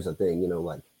 And here's the thing,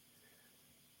 like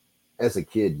as a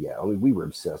kid, yeah, I mean, we were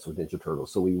obsessed with Ninja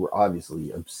Turtles. So we were obviously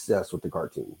obsessed with the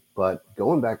cartoon. But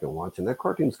going back and watching that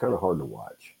cartoon's kind of hard to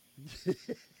watch.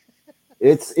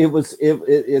 It's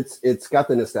got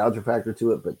the nostalgia factor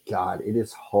to it, but God, it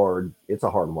is hard. It's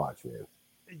a hard watch, man.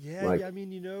 Yeah, I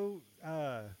mean,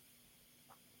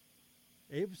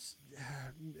 it was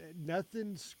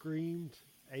nothing screamed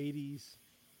 80s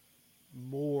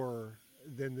more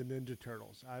than the Ninja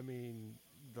Turtles. I mean,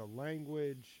 the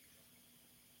language,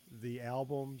 the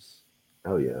albums,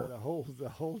 oh yeah, the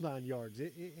whole 9 yards.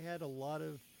 It had a lot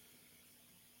of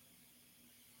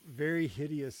very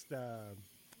hideous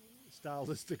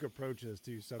stylistic approaches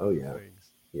to some of the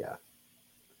things. Yeah.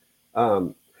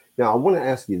 Now I want to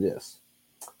ask you this,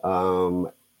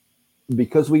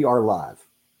 because we are live,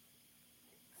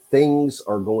 things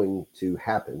are going to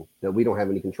happen that we don't have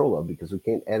any control of because we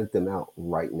can't edit them out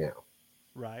right now.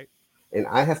 Right. And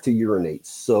I have to urinate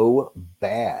so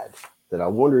bad that I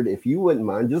wondered if you wouldn't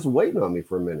mind just waiting on me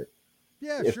for a minute.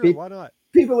 Yeah, sure. Why not?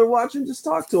 People are watching, just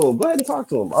talk to them. Go ahead and talk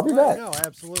to them. I'll be back. No,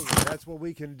 absolutely. That's what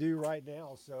we can do right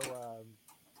now. So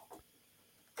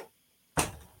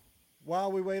while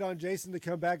we wait on Jason to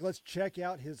come back, let's check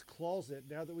out his closet.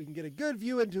 Now that we can get a good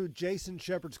view into Jason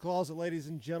Shepard's closet, ladies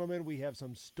and gentlemen, we have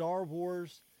some Star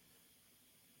Wars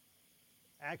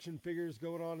action figures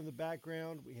going on in the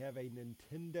background. We have a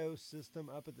Nintendo system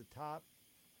up at the top.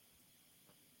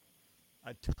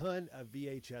 A ton of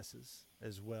VHSs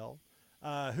as well.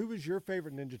 Who was your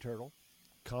favorite Ninja Turtle?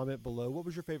 Comment below. What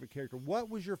was your favorite character?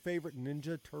 What was your favorite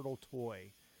Ninja Turtle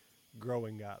toy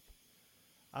growing up?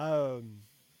 I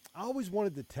always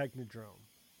wanted the Technodrome.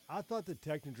 I thought the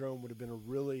Technodrome would have been a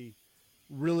really,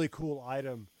 really cool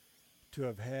item to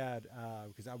have had,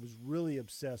 because I was really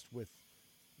obsessed with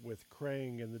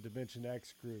Krang and the Dimension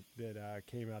X group that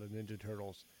came out of Ninja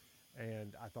Turtles,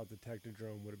 and I thought the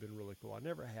Technodrome would have been really cool. I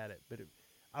never had it, but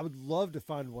I would love to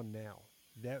find one now.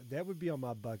 That would be on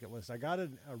my bucket list. I got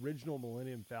an original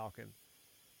Millennium Falcon.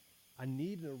 I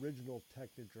need an original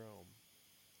Technodrome,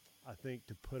 I think,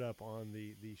 to put up on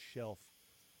the shelf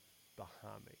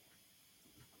behind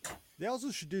me. They also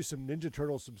should do some Ninja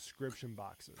Turtle subscription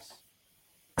boxes.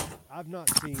 I've not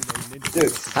seen a Ninja Turtle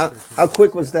subscription how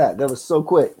quick was that? That was so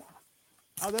quick.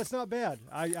 Oh, that's not bad.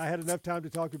 I had enough time to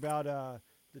talk about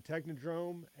the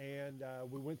Technodrome, and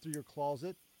we went through your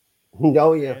closet.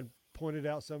 Oh, yeah. And pointed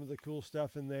out some of the cool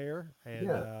stuff in there.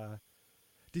 And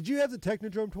did you have the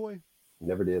Technodrome toy?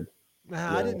 Never did.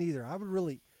 Nah, I didn't either. I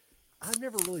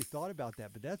never really thought about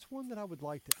that, but that's one that I would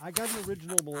like to. I got an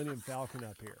original Millennium Falcon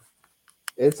up here.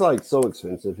 It's like so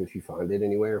expensive if you find it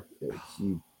anywhere.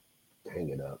 You hang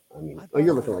it up. I mean,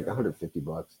 you're looking like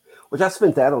 $150, which I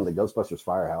spent that on the Ghostbusters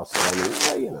Firehouse.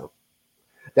 So I mean,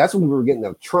 that's when we were getting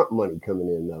the Trump money coming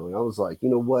in though, and I was like, you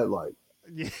know what, like.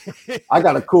 I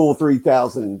got a cool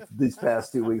 3,000 these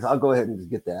past 2 weeks. I'll go ahead and just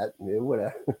get that.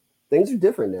 Whatever. Things are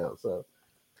different now, so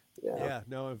yeah.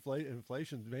 No,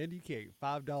 inflation, man. You can't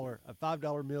a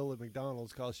 $5 meal at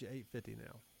McDonald's costs you $8.50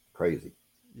 now. Crazy.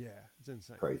 Yeah, it's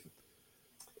insane. Crazy.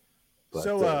 But,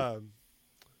 so,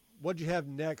 what'd you have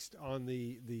next on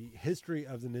the history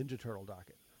of the Ninja Turtle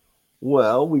docket?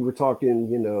 Well, we were talking,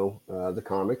 the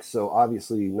comics. So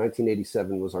obviously,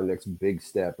 1987 was our next big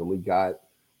step, and we got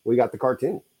the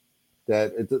cartoon,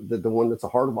 the one that's a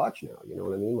hard watch now. You know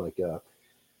what I mean? Like,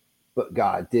 but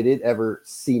God, did it ever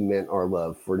cement our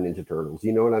love for Ninja Turtles?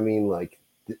 You know what I mean? Like,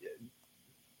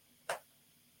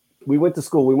 we went to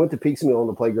school, we went to Peaksmill on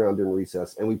the playground during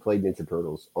recess, and we played Ninja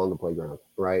Turtles on the playground,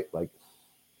 right? Like,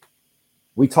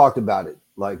 we talked about it.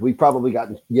 Like we probably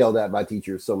gotten yelled at by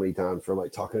teachers so many times for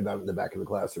like talking about it in the back of the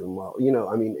classroom. Well,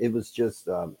 I mean, it was just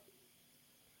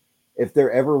if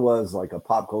there ever was like a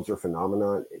pop culture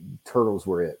phenomenon, Turtles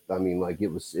were it. I mean, like it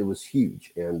was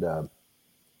huge, and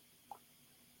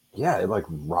yeah, it like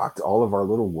rocked all of our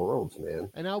little worlds,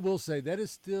 man. And I will say that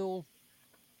is still,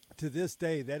 to this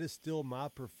day, that is still my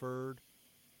preferred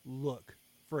look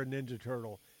for a Ninja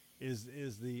Turtle is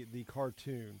the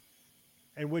cartoon.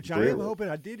 And which I am Really, hoping,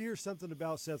 I did hear something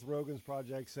about Seth Rogen's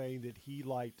project saying that he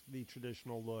liked the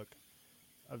traditional look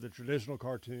of the traditional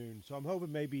cartoon. So I'm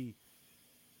hoping maybe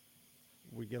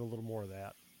we get a little more of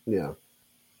that. yeah.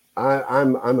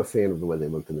 I'm a fan of the way they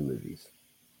looked in the movies.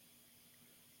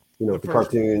 The The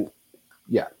first one. cartoon,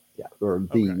 yeah, yeah, or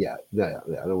Okay. yeah.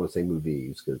 I don't want to say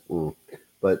movies because,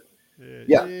 but yeah,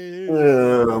 Yeah,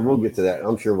 we'll well, get to that.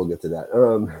 I'm sure we'll get to that.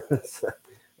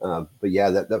 But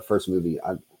yeah, that first movie,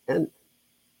 and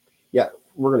yeah,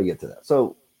 we're gonna get to that.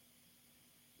 So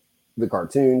the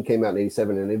cartoon came out in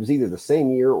 '87, and it was either the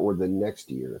same year or the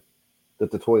next year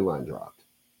that the toy line dropped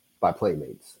by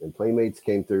Playmates, and Playmates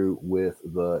came through with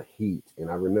the heat.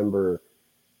 And I remember,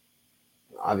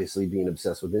 obviously, being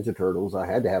obsessed with Ninja Turtles, I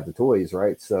had to have the toys,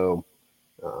 right? So,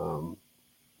 um,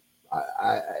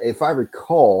 if I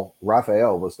recall,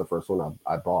 Raphael was the first one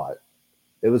I bought.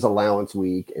 It was allowance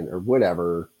week and or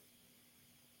whatever.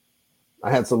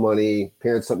 I had some money.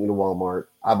 Parents took me to Walmart.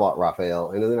 I bought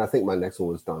Raphael, and then I think my next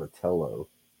one was Donatello.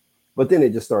 But then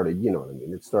it just started. You know what I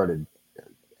mean? It started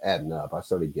adding up. I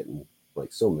started getting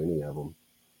like so many of them,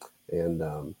 and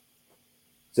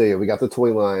so yeah, we got the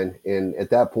toy line, and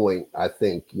at that point, I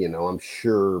think I'm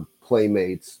sure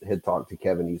Playmates had talked to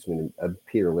Kevin Eastman and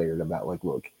Peter Laird about like,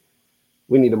 look,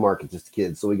 we need to market this to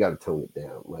kids, so we got to tone it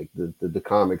down. Like the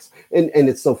comics, and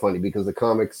it's so funny because the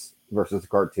comics versus the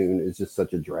cartoon is just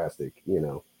such a drastic.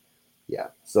 Yeah.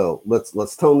 So let's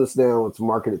tone this down. Let's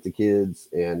market it to kids,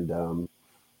 and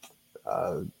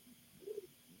uh,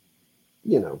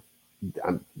 you know,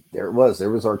 there it was.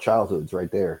 There was our childhoods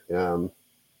right there.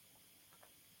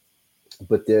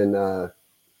 But then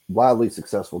wildly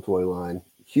successful toy line,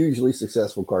 hugely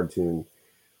successful cartoon,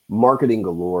 marketing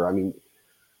galore. I mean,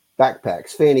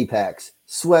 backpacks, fanny packs,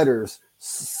 sweaters,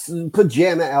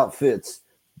 pajama outfits,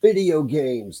 video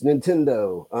games,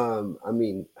 Nintendo. I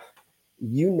mean,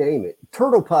 you name it.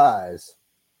 Turtle pies,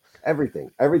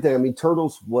 everything, everything. I mean,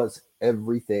 Turtles was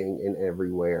everything and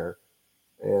everywhere,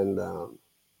 and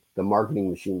the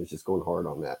marketing machine was just going hard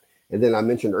on that. And then I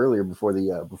mentioned earlier before the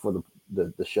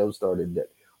show started that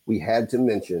we had to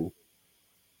mention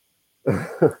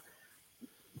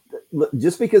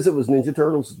just because it was Ninja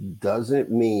Turtles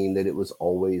doesn't mean that it was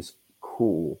always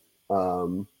cool.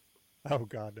 Um, Oh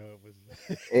God, no, it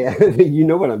was. and you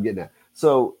know what I'm getting at.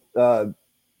 So,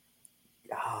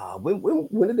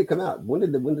 when did it come out? When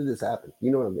did this happen?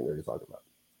 You know what I'm getting ready to talk about.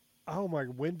 Oh my,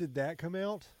 when did that come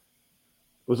out?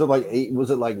 Was it like eight?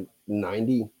 Was it like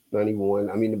 90, 91?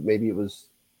 I mean, maybe it was.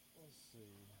 Let's see.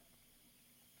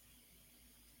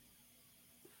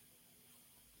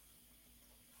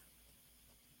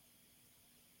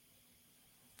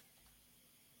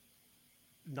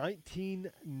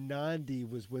 1990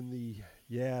 was when the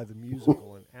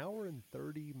musical, an hour and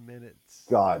 30 minutes.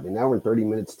 God, an hour and 30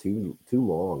 minutes too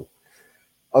long.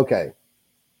 Okay,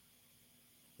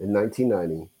 in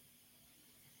 1990,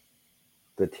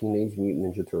 the Teenage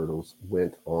Mutant Ninja Turtles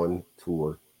went on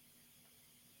tour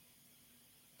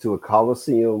to a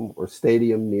coliseum or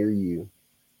stadium near you.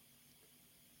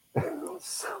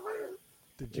 So,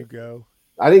 Did you go?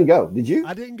 I didn't go. Did you?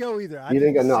 I didn't go either. I You didn't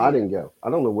didn't go? No, I see it. didn't go.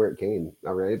 I don't know where it came.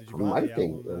 I mean, Did you it buy might the have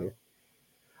came album on here. though?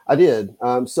 I did.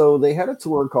 So they had a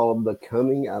tour called the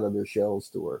Coming Out of Their Shells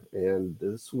tour, and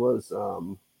this was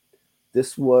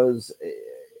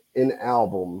an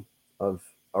album of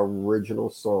original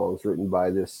songs written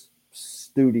by this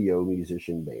studio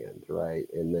musician band, right?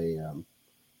 And they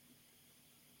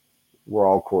were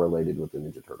all correlated with the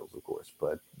Ninja Turtles, of course,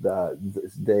 but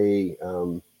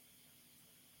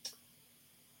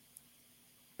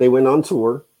they went on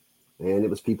tour, and it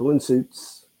was people in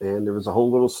suits, and there was a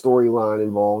whole little storyline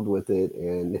involved with it,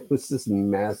 and it was this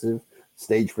massive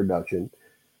stage production,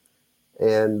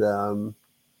 and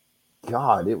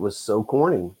God, it was so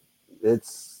corny.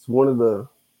 It's one of the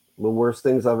worst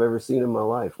things I've ever seen in my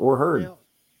life or heard. Now,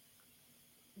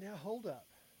 now hold up.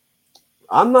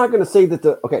 I'm not going to say that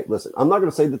the okay. Listen, I'm not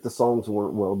going to say that the songs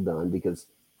weren't well done because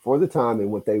for the time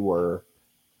and what they were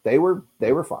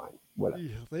fine. Whatever.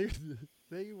 Yeah,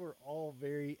 they were all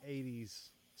very 80s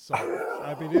songs.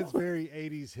 I mean, it's very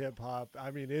 80s hip hop.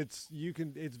 I mean, it's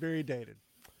very dated.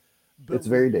 But It's when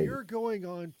very dated. you're going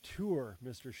on tour,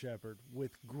 Mr. Shepard,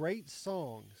 with great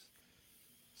songs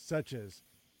such as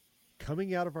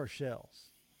Coming Out of Our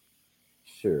Shells.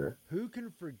 Sure. Who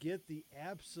can forget the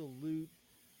absolute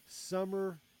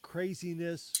summer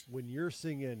craziness when you're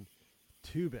singing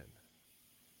Tubin?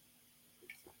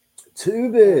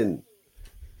 Tubin.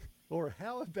 Or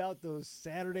how about those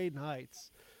Saturday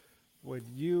nights when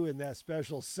you and that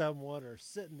special someone are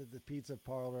sitting at the pizza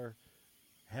parlor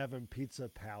having pizza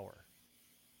power?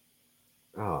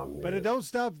 Oh man. But it don't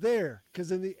stop there,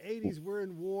 because in the 80s we're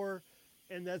in war,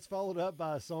 and that's followed up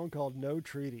by a song called No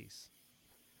Treaties.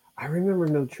 I remember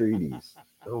No Treaties.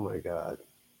 Oh my God.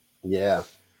 Yeah.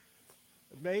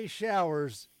 May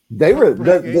showers They were don't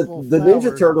bring April the Ninja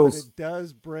flowers, Turtles. but it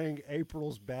does bring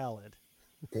April's ballad.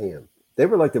 Damn. They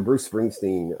were like the Bruce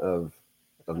Springsteen of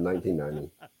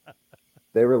 1990.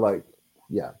 They were like,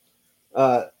 yeah.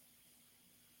 Uh,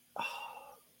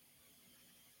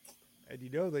 And you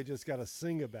know they just got to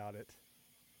sing about it.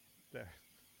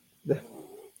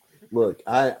 Look,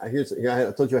 I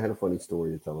told you I had a funny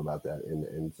story to tell about that,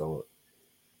 and so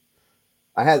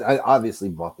I obviously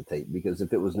bought the tape because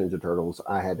if it was Ninja Turtles,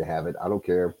 I had to have it. I don't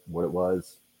care what it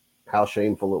was, how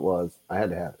shameful it was, I had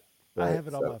to have it. I Right? have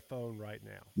it on my phone right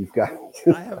now. You've got.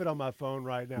 I have it on my phone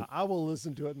right now. I will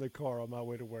listen to it in the car on my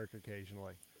way to work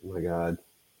occasionally. Oh my God.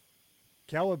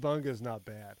 Cowabunga is not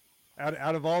bad.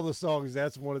 Out of all the songs,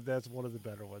 that's one of the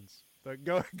better ones. But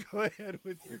go ahead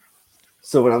with your.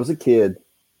 So when I was a kid,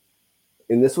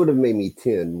 and this would have made me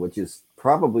 10, which is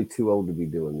probably too old to be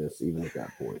doing this even at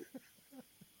that point.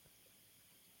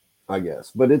 I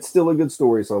guess. But it's still a good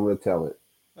story, so I'm going to tell it.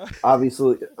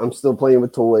 Obviously, I'm still playing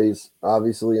with toys.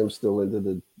 Obviously, I'm still into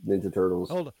the Ninja Turtles.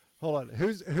 Hold on.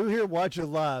 Who here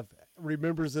watching live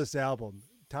remembers this album?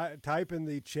 Type in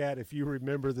the chat if you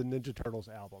remember the Ninja Turtles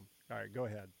album. All right, go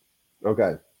ahead.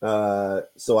 Okay.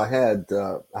 So I had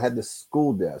this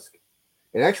school desk,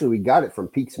 and actually we got it from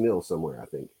Peaks Mill somewhere, I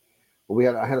think.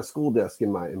 But I had a school desk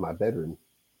in my bedroom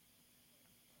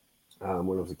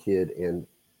when I was a kid, and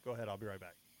Go ahead. I'll be right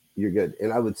back. you're good.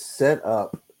 And I would set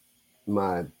up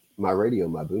my radio,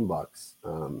 my boombox,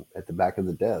 at the back of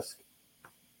the desk,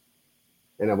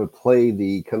 and I would play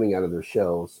the Coming Out of Their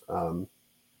Shells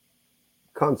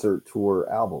concert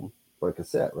tour album on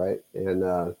cassette, right? And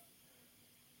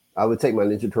I would take my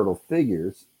Ninja Turtle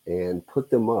figures and put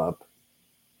them up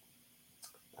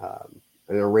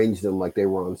and arrange them like they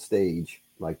were on stage,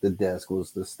 like the desk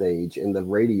was the stage and the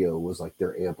radio was like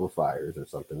their amplifiers or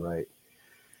something, right?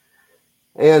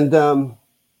 And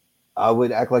I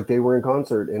would act like they were in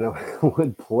concert, and I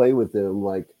would play with them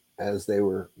like as they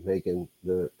were making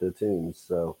the tunes.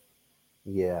 So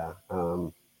yeah,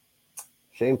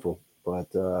 shameful,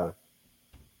 but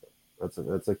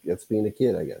that's being a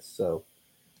kid, I guess. So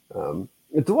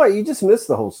Dwight, you just missed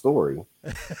the whole story.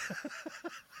 As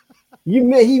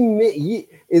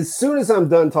soon as I'm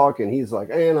done talking, he's like,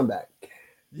 and I'm back.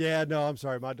 Yeah, no, I'm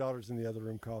sorry. My daughter's in the other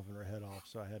room coughing her head off,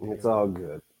 so I had to. It's all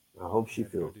good. I hope she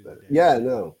had to go feels do the better. dance. Yeah,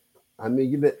 no. I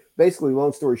mean, basically,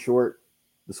 long story short,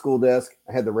 the school desk,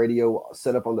 I had the radio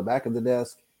set up on the back of the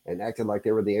desk and acted like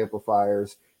they were the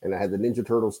amplifiers. And I had the Ninja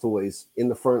Turtles toys in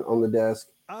the front on the desk.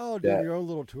 Oh, doing your own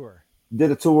little tour.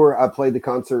 Did a tour. I played the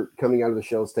concert Coming Out of the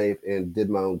Shells tape and did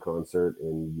my own concert.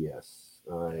 And yes,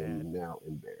 I am now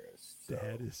embarrassed. So.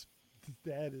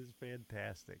 That is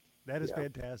fantastic. That is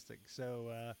fantastic.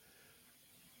 So,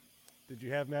 did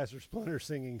you have Master Splinter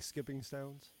singing Skipping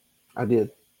Stones? I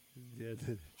did. You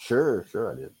did. Sure,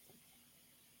 I did.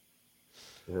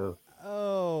 Yeah.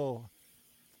 Oh,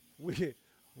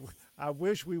 I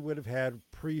wish we would have had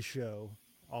pre-show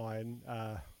on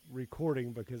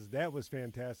recording, because that was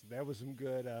fantastic. That was some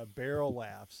good barrel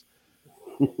laughs.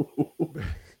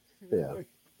 Yeah.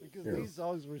 Because these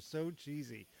songs were so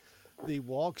cheesy. The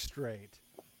Walk Straight,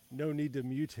 No Need to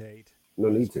Mutate. No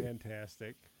need to.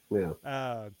 Fantastic. Yeah.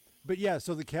 But yeah,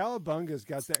 so the Cowabunga's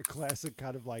got that classic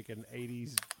kind of like an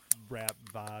 80s rap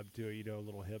vibe to it, a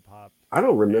little hip hop. I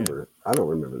don't remember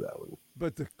that one.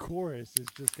 But the chorus has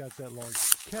just got that long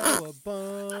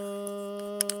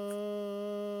Cowabunga,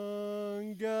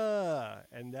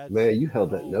 and that's, man, you held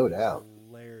that note out.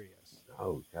 Hilarious.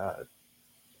 Oh God.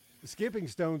 Skipping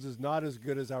Stones is not as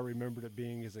good as I remembered it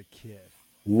being as a kid.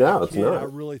 No, it's not. I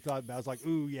really thought I was like,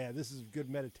 ooh, yeah, this is good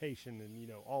meditation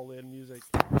and all in music.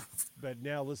 But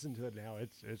now listen to it now,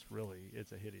 it's a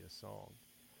hideous song.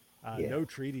 No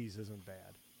Treaties isn't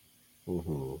bad.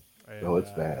 Mm-hmm. And, no, it's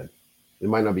bad. It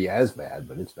might not be as bad,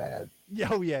 but it's bad.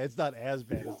 Yeah, it's not as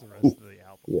bad as the rest of the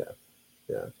album.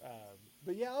 Yeah.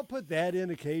 But yeah, I'll put that in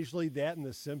occasionally. That and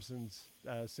the Simpsons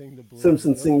Sing the Blues.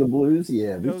 Simpsons Sing the Blues.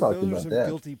 Yeah, we talked those about are some that.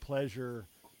 guilty pleasure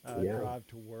drive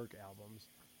to work albums.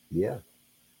 Yeah.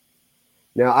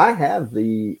 Now I have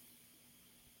the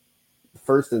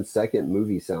first and second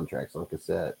movie soundtracks on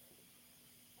cassette.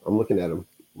 I'm looking at them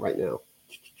right now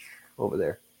over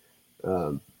there.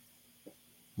 Um,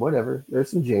 Whatever. There's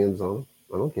some jams on them.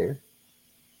 I don't care.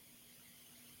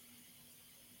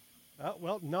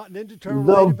 Well, not Ninja Turtle The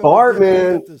related, but we did bring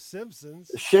Bartman. up The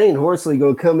Simpsons. Shane Horsley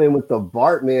gonna come in with the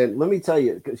Bartman. Let me tell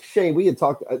you, 'cause Shane, we had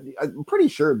talked. I'm pretty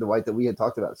sure, Dwight, that we had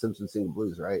talked about Simpsons Sing the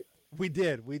Blues, right? We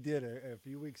did. We did a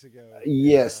few weeks ago. And,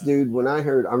 Yes, dude. When I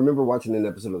heard, I remember watching an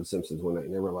episode of The Simpsons one night,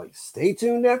 and they were like, "Stay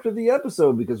tuned after the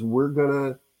episode because we're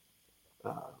gonna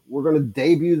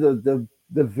debut the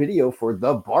video for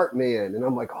the Bartman." And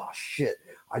I'm like, "Oh shit,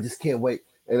 I just can't wait."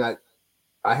 And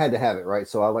I had to have it right,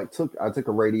 so I took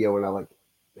a radio and I like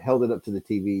held it up to the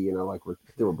TV and I like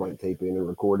threw a blank tape in and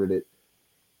recorded it.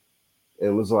 And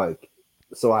it was like,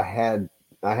 so I had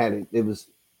it. It was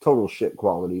total shit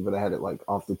quality, but I had it like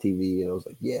off the TV and I was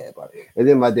like, yeah. And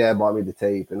then my dad bought me the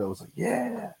tape and I was like,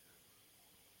 yeah,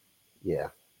 yeah.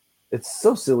 It's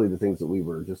so silly the things that we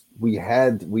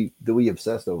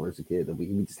obsessed over as a kid that we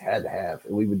just had to have,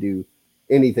 and we would do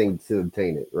anything to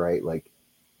obtain it, right? Like,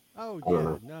 oh I don't yeah,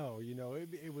 know. no,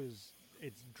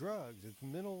 it's drugs. It's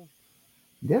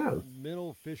Yeah.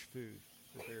 mental fish food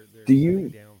that they're Do setting you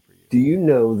down for you. do you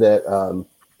know that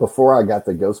before I got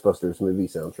the Ghostbusters movie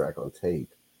soundtrack on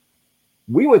tape,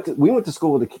 we went to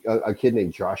school with a kid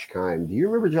named Josh Kime. Do you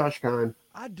remember Josh Kime?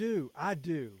 I do,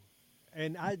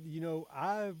 and I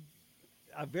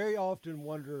very often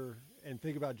wonder and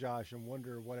think about Josh and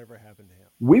wonder whatever happened to him.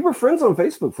 We were friends on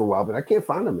Facebook for a while, but I can't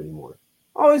find him anymore.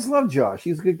 I always loved Josh.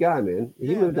 He's a good guy, man.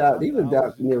 He Yeah, moved no, out. He I moved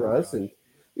always out near enjoyed us, Josh. and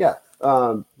yeah.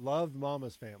 Loved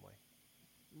Mama's Family.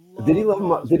 Did he Loved love?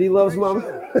 Mama's Did he Family. loves Great mom?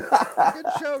 show. Good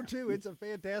show too. It's a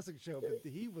fantastic show. But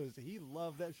he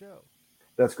loved that show.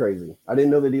 That's crazy. I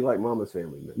didn't know that he liked Mama's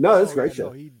Family. No, that's a Oh yeah, great no,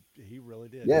 show. he really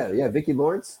did. Yeah, yeah. Vicki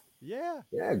Lawrence. Yeah.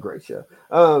 Yeah, great show.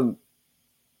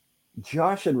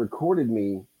 Josh had recorded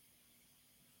me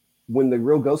when the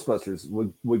real Ghostbusters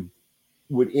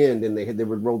would end, and they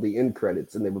would roll the end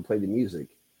credits, and they would play the music.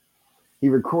 He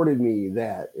recorded me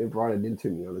that and brought it into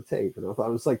me on the tape, and I thought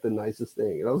it was like the nicest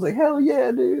thing. And I was like, "Hell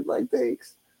yeah, dude! Like,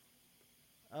 thanks."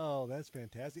 Oh, that's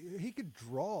fantastic. He could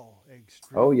draw Oh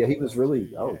extremely yeah, he well was really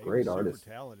too. Yeah, he great was super artist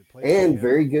talented. Played and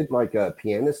very piano. good like a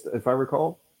pianist, if I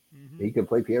recall. Hmm. He could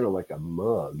play piano like a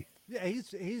mug. Yeah, he's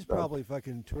So probably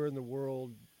fucking touring the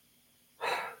world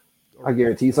I or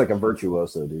guarantee he's like a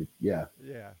virtuoso, dude. Yeah,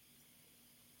 yeah.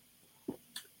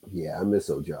 yeah. I miss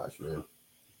old Josh, man.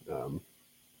 Um,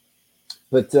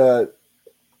 but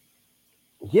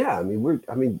yeah, I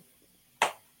mean,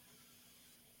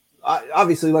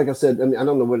 obviously, like I said, I mean, I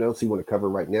don't know what else you want to cover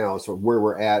right now. So where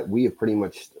we're at, we have pretty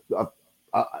much, uh,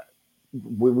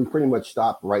 we pretty much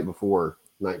stopped right before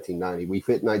 1990. We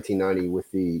fit 1990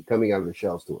 with the Coming Out of the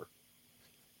Shells tour.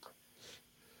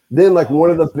 Then, like Oh one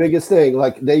of the yes. biggest thing,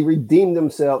 like they redeemed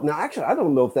themselves. Now, actually, I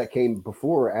don't know if that came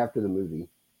before or after the movie,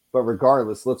 but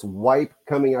regardless, let's wipe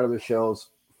Coming Out of the Shells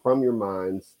from your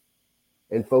minds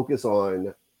and focus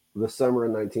on the summer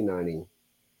of 1990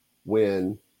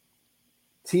 when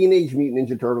Teenage Mutant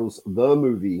Ninja Turtles, the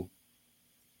movie,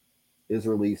 is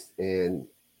released. And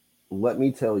let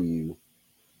me tell you,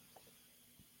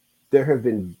 there have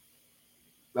been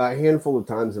a handful of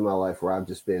times in my life where I've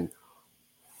just been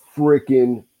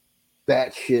freaking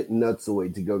batshit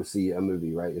nutsoid to go to see a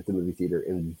movie, right, at the movie theater.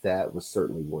 And that was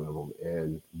certainly one of them.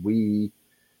 And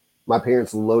my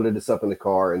parents loaded us up in the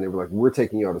car and they were like, "We're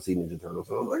taking you out to see Ninja Turtles."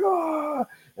 And I was like, "Ah."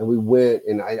 And we went,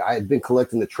 and I had been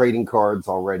collecting the trading cards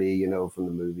already, from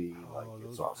the movie. Like, Oh,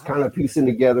 those so I was I kind like of to get piecing trading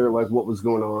together like cards. what was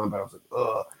going on, but I was like,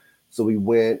 "Ugh." So we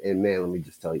went, and man, let me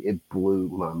just tell you, it blew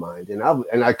my mind. And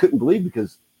I couldn't believe,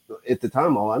 because at the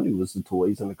time all I knew was the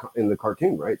toys and the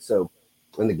cartoon, right? So,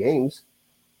 and the games.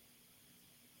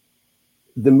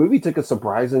 The movie took a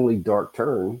surprisingly dark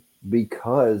turn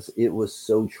because it was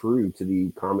so true to the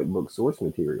comic book source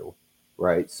material,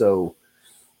 right? So,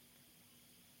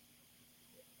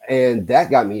 and that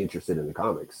got me interested in the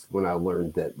comics when I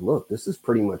learned that, look, this is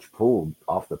pretty much pulled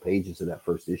off the pages of that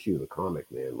first issue of the comic,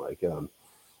 man. Like,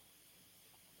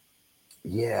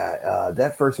 yeah,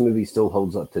 that first movie still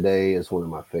holds up today as one of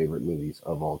my favorite movies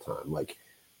of all time. Like,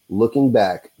 looking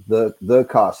back, the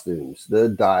costumes, the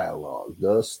dialogue,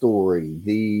 the story,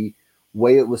 the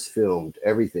way it was filmed,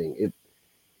 everything,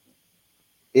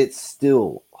 it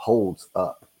still holds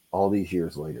up all these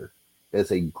years later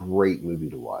as a great movie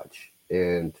to watch.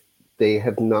 And they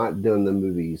have not done the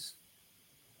movies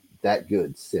that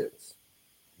good since.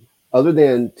 Other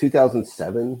than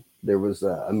 2007, there was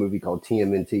a movie called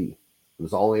TMNT. It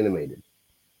was all animated,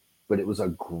 but it was a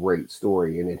great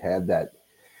story, and it had that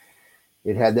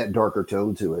darker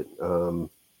tone to it,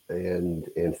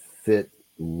 and fit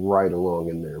right along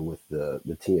in there with the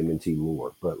TMNT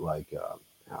lore. But like,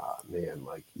 man,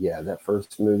 like, yeah, that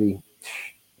first movie,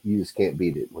 you just can't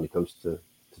beat it when it comes to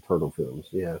turtle films.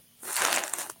 Yeah,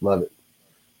 love it.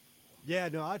 Yeah,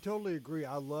 no, I totally agree.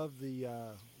 I love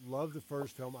the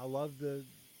first film. I love the,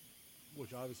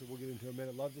 which obviously we'll get into in a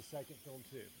minute. Love the second film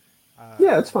too.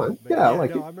 Yeah, it's fine. But Yeah, I yeah,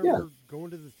 like no, it. I Yeah. remember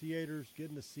going to the theaters,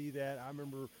 getting to see that. I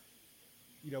remember,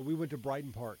 we went to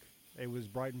Brighton Park. It was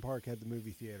Brighton Park had the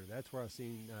movie theater. That's where I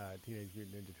seen Teenage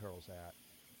Mutant Ninja Turtles at.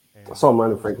 I And saw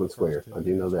mine of in course, the Franklin first Square. two I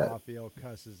do know movies, that. Raphael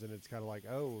cusses, and it's kind of like,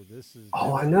 oh, this is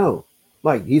Oh, I different. know.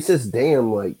 Like he says,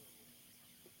 "Damn!" Like,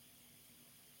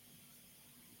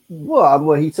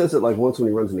 well, he says it like once when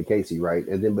he runs into Casey, right?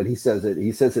 And then, but he says it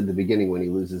at the beginning when he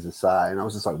loses his side, and I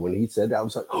was just like, when he said that, I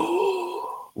was like,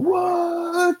 oh, Right.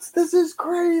 what? This is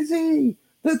crazy.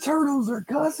 The turtles are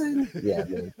cussing. Yeah,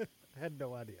 man, Had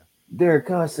no idea. they're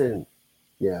cussing.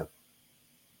 Yeah,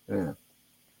 yeah,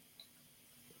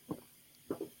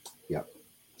 yeah.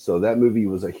 So that movie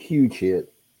was a huge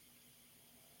hit.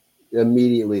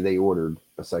 Immediately, they ordered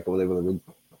a second one. They were like,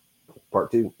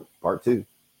 part two, part two.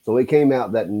 So it came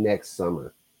out that next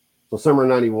summer. So summer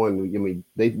 '91, I mean,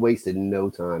 they wasted no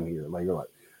time here. Like you're like,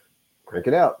 crank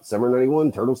it out. Summer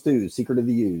 '91, Turtles 2, Secret of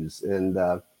the Ooze, and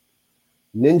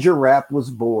Ninja Rap was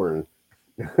born.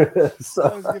 I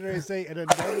So was going to say, and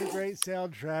another great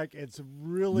soundtrack and some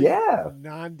really yeah,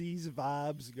 90s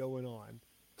vibes going on.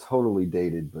 totally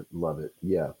dated, but love it.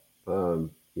 Yeah,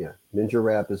 yeah. Ninja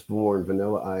Rap is born.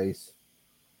 Vanilla Ice,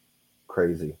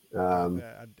 crazy. I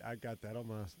bet I got that on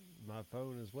my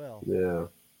phone as well. Yeah,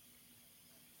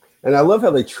 and I love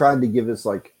how they tried to give us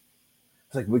like,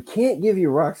 it's like we can't give you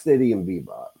Rocksteady and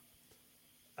Bebop,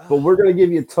 but we're Oh, gonna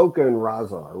give you Toka and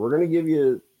Razar. We're gonna give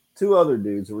you two other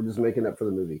dudes who we're just making up for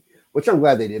the movie, which I'm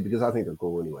glad they did because I think they're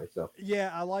cool anyway. So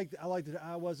yeah, I liked it.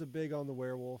 I wasn't big on the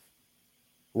werewolf.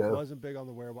 no, Wasn't big on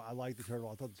the werewolf. I liked the turtle.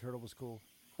 I thought the turtle was cool.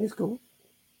 he's cool.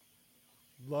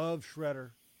 Love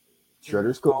Shredder in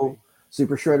Shredder's this cool. movie.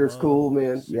 Super Shredder's cool, Love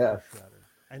man. Super Yeah, Shredder.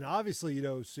 And obviously,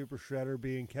 Super Shredder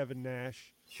being Kevin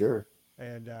Nash. sure.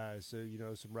 And so,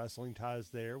 some wrestling ties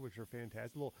there, which are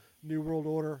fantastic. A little New World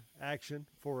Order action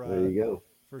There you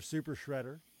for Super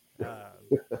Shredder. Uh,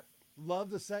 go. love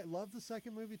the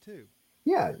second movie too.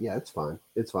 Yeah, yeah, it's fine.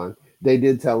 It's fine. They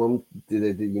did tell him,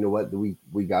 you know what? We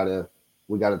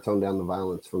gotta tone down the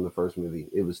violence from the first movie.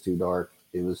 It was too dark.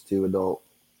 It was too adult.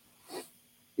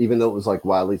 Even though it was like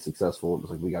wildly successful, it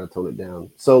was like we gotta tone it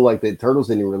down. So like the turtles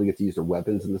didn't even really get to use their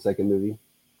weapons in the second movie.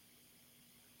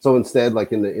 So instead, like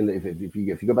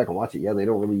if you go back and watch it, yeah, they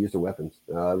don't really use their weapons.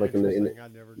 Like Interesting. I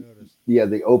never noticed. yeah,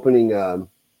 the opening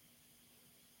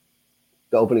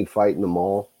fight in the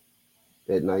mall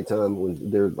at nighttime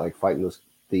when they're like fighting those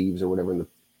thieves or whatever in the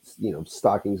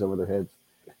stockings over their heads.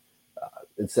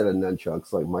 Instead of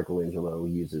nunchucks, like Michelangelo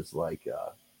uses like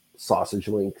sausage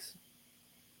links.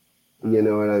 You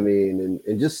know what I Okay. mean?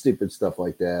 And just stupid stuff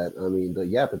like that. I mean,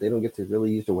 yeah, but they don't get to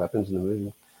really use their weapons in the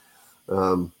movie.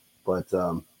 But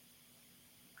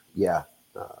yeah,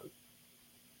 uh,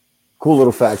 cool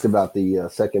little fact about the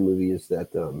second movie is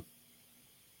that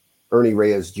Ernie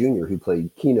Reyes Jr., who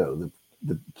played Kino,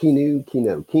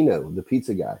 Kino, the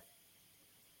pizza guy,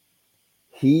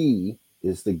 he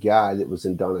is the guy that was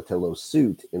in Donatello's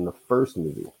suit in the first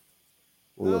movie.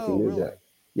 I don't know if you Oh, knew that. really?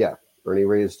 Yeah, Ernie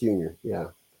Reyes Jr. Yeah.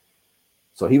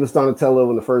 So he was Donatello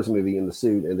in the first movie in the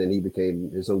suit, and then he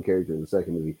became his own character in the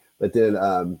second movie. But then,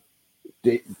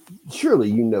 they, surely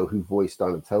you know who voiced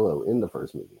Donatello in the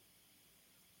first movie.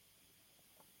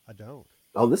 I don't.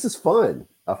 Oh, this is fun.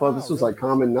 I thought Oh, this was like really?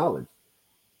 common knowledge.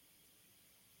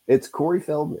 It's Corey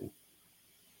Feldman.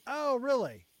 Oh,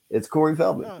 really? It's Corey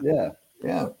Feldman. Huh. Yeah,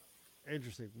 yeah.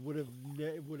 Interesting. Would have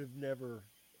never.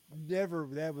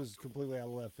 That was completely out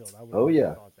of left field. I would have Oh never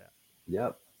yeah. thought that.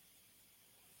 Yep.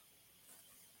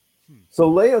 Hmm. So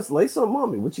lay some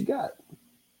on me. What you got?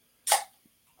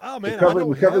 Oh We man, I covered don't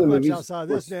we covered have the much movies. outside of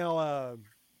this now.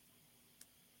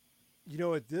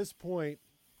 At this point,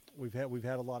 we've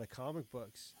had a lot of comic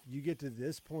books. You get to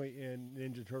this point in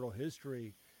Ninja Turtle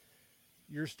history,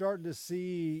 you're starting to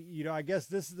see. I guess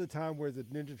this is the time where the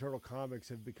Ninja Turtle comics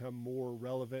have become more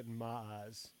relevant in my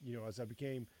eyes. As I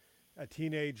became a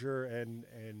teenager and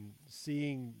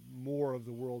seeing more of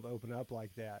the world open up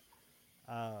like that,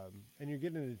 and you're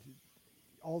getting into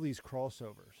all these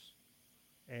crossovers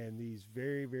and these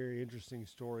very very interesting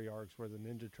story arcs where the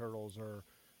Ninja Turtles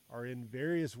are in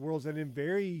various worlds and in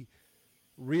very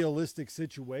realistic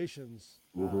situations,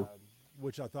 Hmm.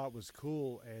 which I thought was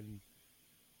cool. And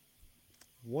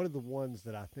one of the ones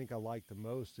that I think I like the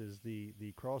most is the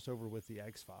crossover with the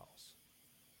X Files.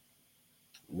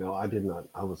 No, I did not.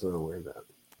 I was unaware of that.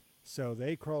 So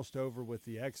they crossed over with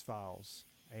the X-Files,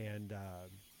 and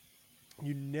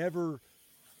you never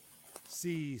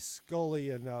see Scully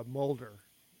and Mulder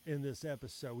in this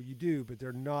episode. Well, you do, but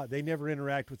they're not. They never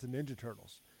interact with the Ninja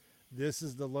Turtles. This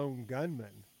is the lone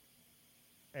gunman,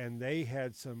 and they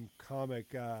had some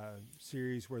comic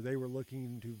series where they were looking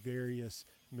into various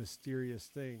mysterious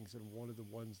things, and one of the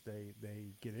ones they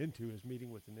get into is meeting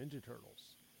with the Ninja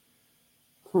Turtles.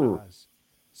 Hmm.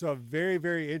 So a very,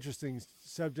 very interesting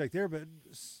subject there. But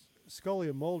Scully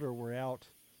and Mulder were out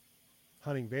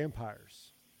hunting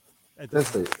vampires at the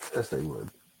time. Yes, they would.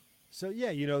 So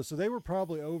yeah, so they were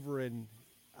probably over in,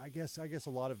 I guess a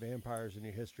lot of vampires in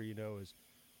your history, is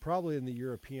probably in the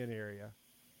European area.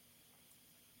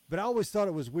 But I always thought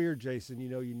it was weird, Jason.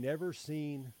 You never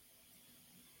seen,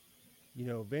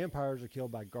 vampires are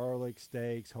killed by garlic,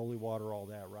 steaks, holy water, all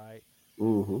that, right?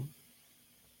 Mm-hmm.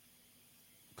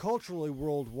 Culturally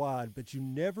worldwide, but you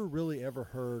never really ever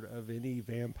heard of any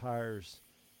vampires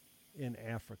in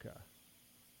Africa.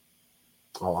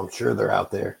 Oh, I'm sure they're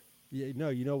out there. Yeah, no,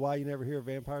 you know why you never hear of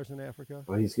vampires in Africa?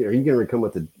 Well, are you going to come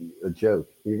with a joke?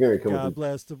 You're going to come God with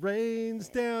bless the rains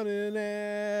down in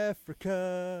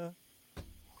Africa.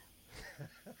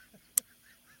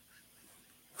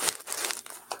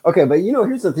 Okay, but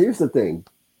here's the thing.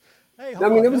 Hey, I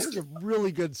mean, that was a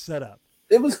really good setup.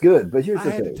 It was good, but here's I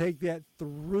the had thing. to take that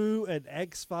through an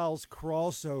X-Files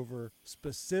crossover,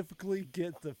 specifically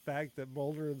get the fact that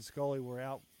Mulder and Scully were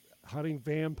out hunting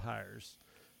vampires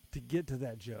to get to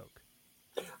that joke.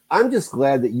 I'm just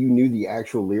glad that you knew the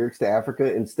actual lyrics to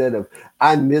Africa instead of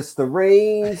 "I miss the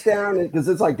rains down," because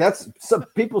it's like that's some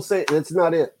people say that's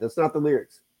not it. That's not the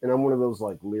lyrics, and I'm one of those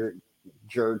like lyric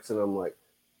jerks, and I'm like,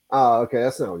 oh, okay,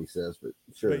 that's not what he says, but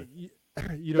sure,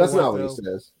 But you know that's what, not what though? he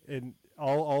says. In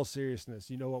all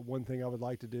seriousness, you know what? One thing I would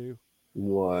like to do,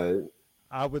 What?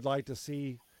 I would like to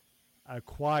see a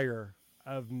choir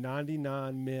of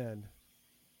 99 men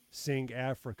sing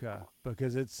Africa,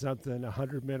 because it's something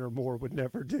 100 men or more would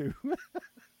never do.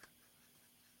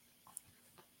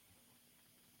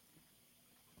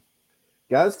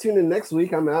 Guys, tune in next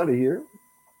week. I'm out of here.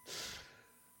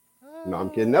 No, I'm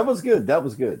kidding. That was good. That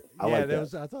was good. I like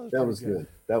that. I thought it That was was good.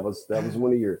 That was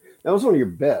one of your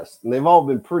best, and they've all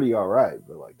been pretty all right.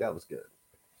 But like that was good.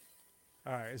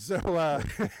 All right, so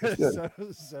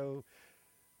Good. so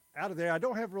out of there, I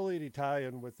don't have really any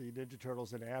tie-in with the Ninja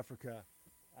Turtles in Africa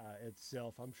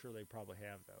itself. I'm sure they probably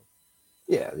have, though.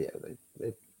 Yeah,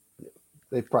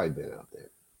 they've probably been out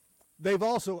there. They've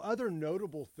also other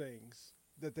notable things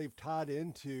that they've tied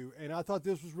into, and I thought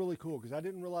this was really cool because I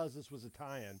didn't realize this was a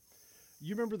tie-in.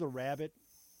 You remember the rabbit?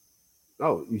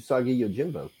 Oh, Usagi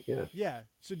Yojimbo. Yeah. Yeah.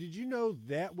 So did you know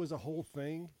that was a whole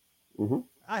thing? Mm-hmm.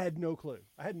 I had no clue.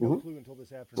 I had no clue until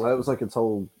this afternoon. Well, that was like its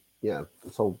whole. Yeah,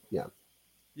 so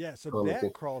comic that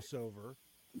thing. crossover,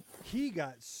 he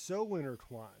got so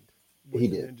intertwined with He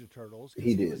the did. Ninja Turtles. 'Cause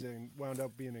He did. Wound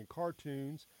up being in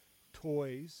cartoons,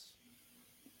 toys,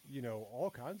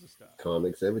 all kinds of stuff.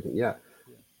 Comics, everything. Yeah.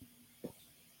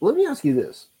 Let me ask you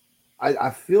this.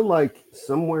 I feel like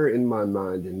somewhere in my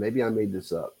mind, and maybe I made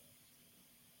this up,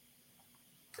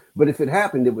 but if it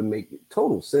happened, it would make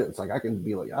total sense. Like I can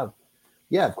be like, oh,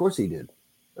 yeah, of course he did.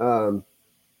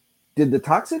 Did the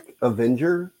Toxic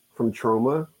Avenger from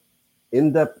Troma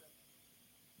end up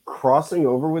crossing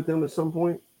over with them at some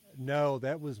point? No,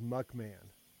 that was Muckman.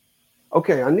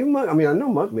 Okay, I know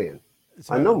Muckman.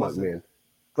 So I know it wasn't- Muckman,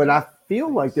 but I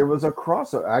feel like there was a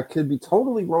crossover. I could be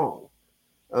totally wrong,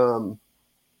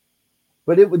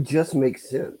 but it would just make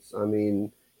sense. I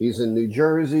mean, he's in New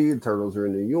Jersey. The Turtles are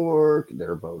in New York.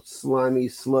 They're both slimy,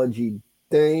 sludgy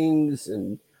things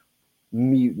and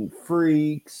mutant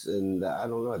freaks. And I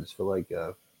don't know. I just feel like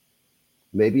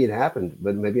maybe it happened,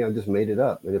 but maybe I just made it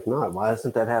up. And if not, why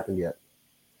hasn't that happened yet?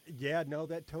 Yeah, no,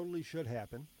 that totally should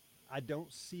happen. I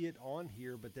don't see it on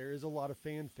here, but there is a lot of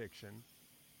fan fiction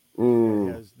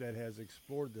that has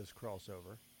explored this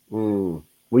crossover.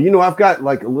 Well, I've got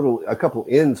like a couple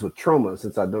ends with Troma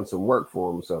since I've done some work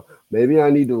for them. So maybe I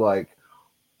need to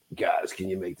guys, can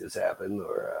you make this happen?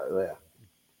 Or yeah.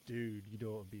 Dude, you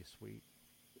know it would be sweet.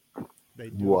 They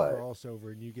do What? a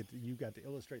crossover, and you got to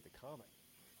illustrate the comic.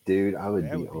 Dude, I would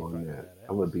That be would be on fucking that. badass.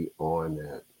 I would be on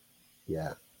that.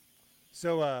 Yeah.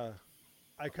 So,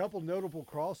 a couple notable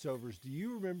crossovers. Do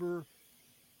you remember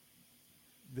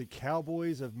the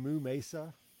Cowboys of Moo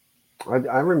Mesa?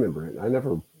 I remember it. I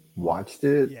never watched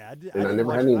it. Yeah, and I didn't never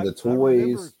watch had any it. of the I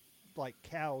remember, toys. like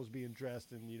cows being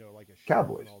dressed in, like a shirt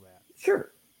Cowboys. and all that.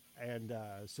 Sure. And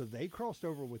so they crossed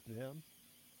over with them.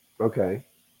 Okay.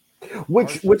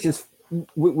 Which is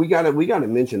we gotta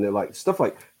mention that like stuff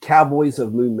like Cowboys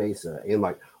of Moon Mesa and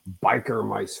like Biker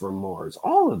Mice from Mars.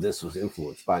 All of this was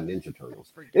influenced by Ninja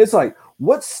Turtles. Freaking It's like,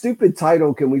 what stupid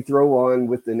title can we throw on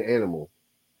with an animal?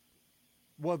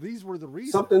 Well, these were the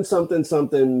reasons. Something, something,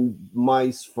 something,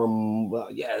 mice from, well,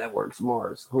 yeah, that works.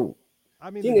 Mars. Cool.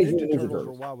 I mean, the Teenage Ninja Mutant Ninja Turtles were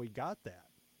Turtles. why we got that.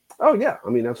 Oh, yeah. I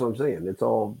mean, that's what I'm saying. It's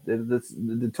all,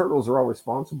 the turtles are all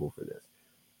responsible for this.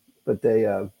 But they,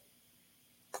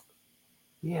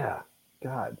 yeah,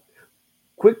 God.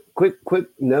 Quick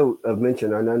note of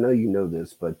mention. And I know you know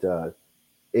this, but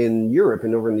in Europe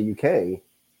and over in the UK,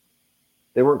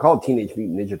 they weren't called Teenage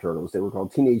Mutant Ninja Turtles. They were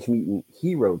called Teenage Mutant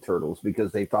Hero Turtles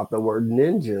because they thought the word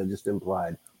ninja just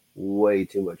implied way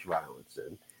too much violence.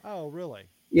 And Oh, really?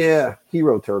 yeah,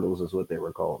 Hero Turtles is what they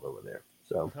were called over there.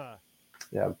 So Huh.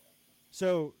 yeah.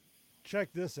 So, check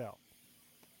this out.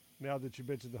 Now that you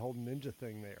mentioned the whole ninja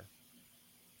thing there,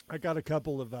 I got a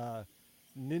couple of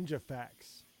ninja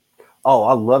facts. Oh,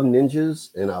 I love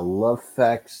ninjas and I love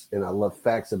facts and I love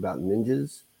facts about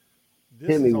ninjas. This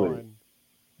Hit me is with it. on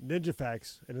Ninja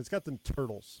Facts, and it's got the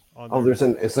turtles on Oh, there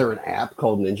too. is there an app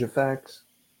called Ninja Facts?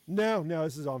 No, no,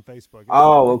 this is on Facebook.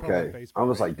 Oh, It's probably on okay. I Facebook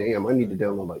was page like, damn, I published need to there.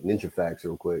 download like Ninja Facts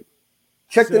real quick.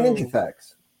 Check the Ninja So,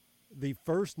 Facts. the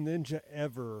first ninja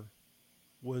ever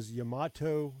was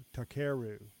Yamato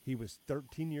Takeru. He was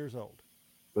 13 years old.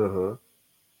 Uh-huh.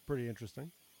 Pretty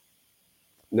interesting.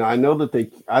 Now I know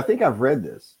that I think I've read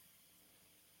this.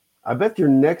 I bet your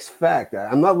next fact,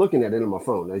 I'm not looking at it on my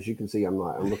phone. As you can see, I'm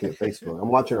not. I'm looking at Facebook. I'm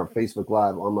watching our Facebook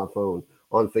Live on my phone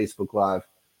on Facebook Live.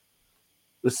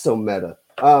 This is so meta.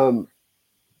 You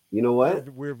know what?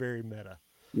 We're very meta.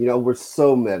 You know, we're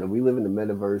so meta. We live in the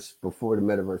metaverse before the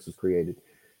metaverse was created.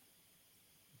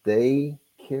 They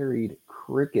carried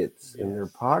crickets in their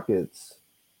Yes. pockets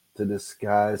to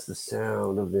disguise the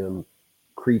sound of them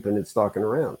creeping and stalking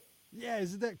around. Yeah,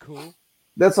 isn't that cool?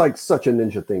 That's like such a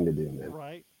ninja thing to do, man.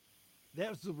 Right.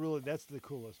 That's the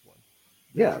coolest one.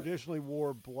 They Yeah. traditionally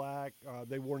wore black.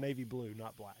 They wore navy blue,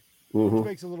 not black, which Hmm.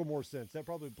 makes a little more sense. That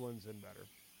probably blends in better.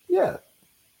 Yeah.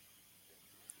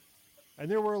 And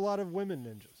there were a lot of women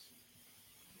ninjas.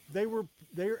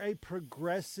 They're a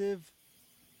progressive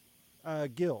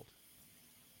guild.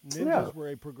 Ninjas Yeah. were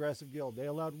a progressive guild. They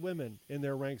allowed women in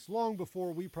their ranks long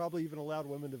before we probably even allowed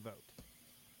women to vote.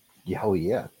 Yeah. Oh,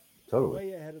 yeah. Totally.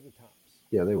 Way ahead of the times.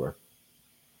 Yeah, they were.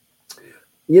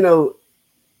 You know,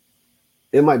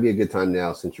 it might be a good time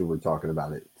now since you were talking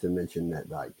about it to mention that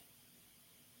like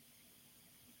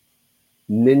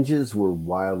ninjas were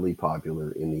wildly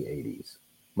popular in the 80s.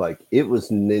 Like it was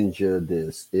ninja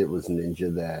this, it was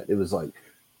ninja that. It was like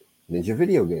ninja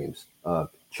video games,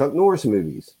 Chuck Norris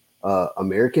movies,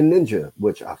 American Ninja,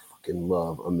 which I fucking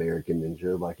love American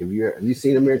Ninja. Like have you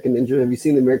seen American Ninja? Have you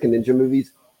seen the American Ninja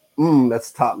movies?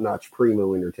 That's top notch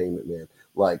primo entertainment, man.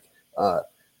 Like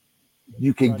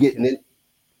you could Karate get Kid. in it,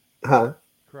 huh?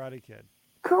 Karate Kid.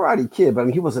 Karate Kid, but I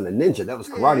mean, he wasn't a ninja. That was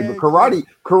karate. Yeah, But yeah.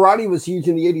 karate was huge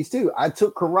in the 80s too. I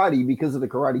took karate because of the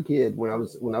Karate Kid when I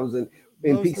was in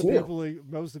Peak Mill.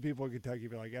 Most of the people in Kentucky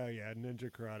be like, "Oh yeah, ninja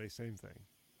karate, same thing."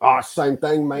 Oh, same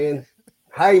thing, man.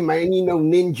 Hey, man, you know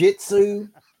ninjutsu?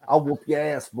 I'll whoop your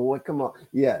ass, boy. Come on.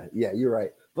 Yeah, yeah, you're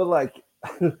right. But like,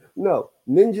 no,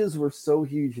 ninjas were so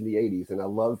huge in the 80s, and I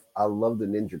love the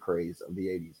ninja craze of the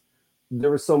 80s. There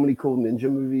were so many cool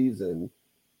ninja movies, and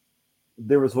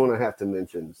there was one I have to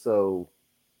mention. So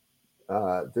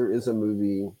there is a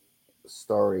movie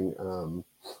starring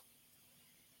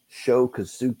Sho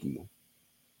Kazuki,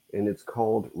 and it's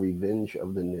called Revenge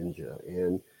of the Ninja,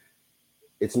 and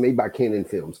it's made by Canon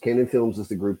Films. Canon Films is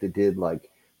the group that did like,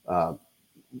 uh,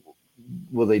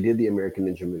 well, they did the American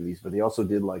Ninja movies, but they also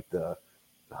did like the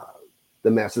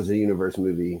Masters of the Universe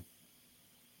movie.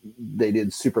 They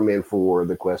did Superman 4,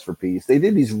 The Quest for Peace. They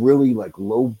did these really like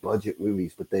low budget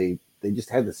movies, but they just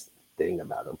had this thing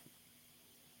about them.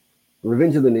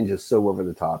 Revenge of the Ninja is so over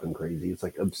the top and crazy. It's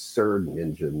like absurd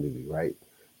ninja movie, right?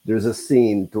 There's a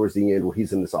scene towards the end where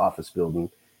he's in this office building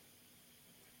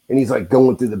and he's like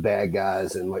going through the bad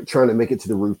guys and like trying to make it to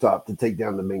the rooftop to take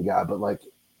down the main guy. But like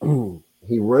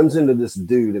he runs into this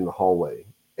dude in the hallway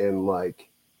and like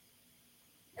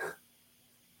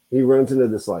he runs into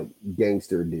this like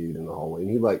gangster dude in the hallway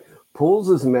and he like pulls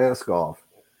his mask off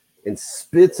and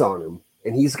spits on him.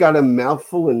 And he's got a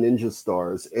mouthful of ninja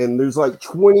stars, and there's like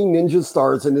 20 ninja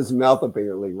stars in his mouth,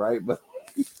 apparently, right? But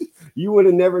you would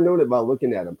have never known it by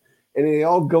looking at him. And they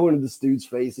all go into this dude's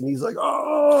face, and he's like,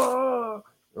 oh,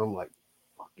 I'm like,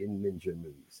 fucking ninja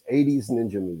movies, 80s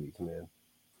ninja movies, man.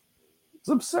 It's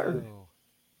absurd. Oh,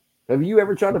 Have you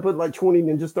ever tried to put like 20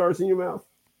 ninja stars in your mouth?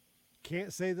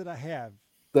 can't say that I have.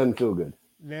 Doesn't feel good.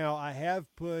 Now I have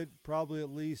put probably at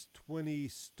least 20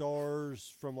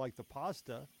 stars from like the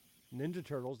pasta Ninja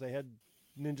Turtles. They had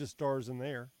ninja stars in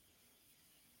there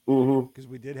Mm-hmm. because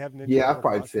we did have Ninja Yeah, I Turtle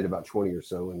probably fit pasta. about 20 or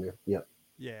so in there. Yep.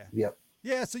 Yeah, Yep.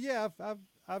 yeah. So yeah,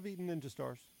 I've eaten ninja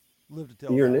stars. Live to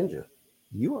tell You're a about it. ninja.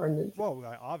 You are a ninja. Well,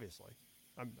 obviously,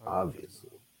 I'm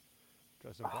Obviously.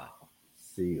 dressed in black.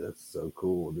 See, that's so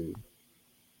cool, dude.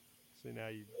 So now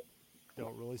you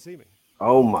don't really see me.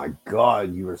 Oh my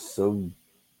God, you are so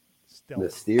Stealthy,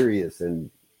 mysterious and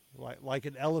like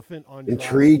an elephant on dry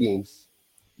intriguing. leaves.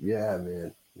 Yeah,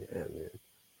 man. Yeah, man.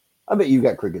 I bet you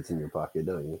got crickets in your pocket,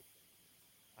 don't you?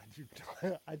 I do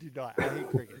not. I do not. I hate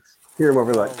crickets. Hear him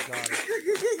over like. Oh God,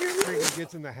 if cricket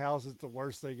gets in the house, it's the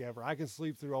worst thing ever. I can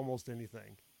sleep through almost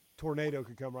anything. Tornado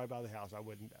could come right by the house. I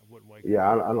wouldn't wake Yeah,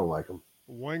 up. I don't like them.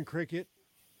 One cricket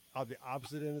on the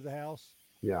opposite end of the house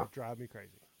Yeah, would drive me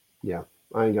crazy. yeah.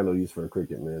 I ain't got no use for a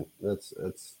cricket, man. That's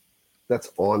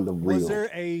on the Was real. there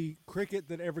a cricket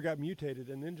that ever got mutated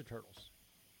in Ninja Turtles?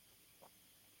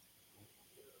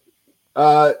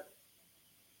 Uh,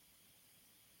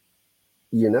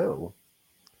 you know,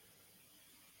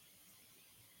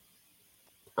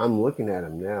 I'm looking at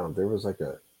him now. There was like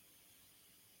a,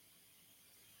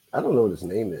 I don't know what his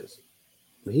name is.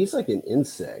 But he's like an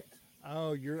insect.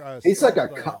 Oh, you're a He's like scoff a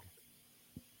bug.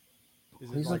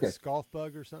 Is it he's like like a scoff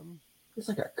bug or something? he's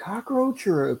like a cockroach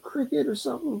or a cricket or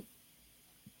something.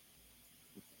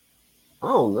 I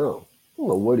don't know. I don't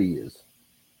know what he is.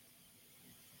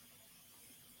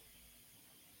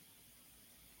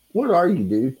 What are you,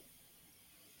 dude?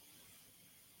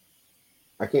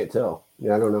 I can't tell.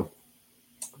 Yeah, I don't know.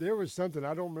 There was something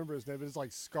I don't remember his name, but it's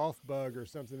like scoff bug or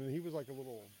something, and he was like a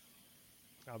little.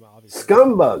 Obviously.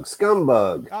 Scumbug,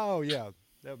 scumbug. Oh yeah,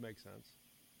 that would make sense.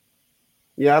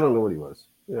 Yeah, I don't know what he was.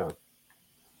 Yeah.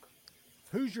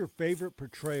 Who's your favorite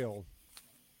portrayal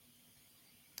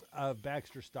of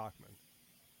Baxter Stockman?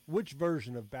 Which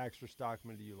version of Baxter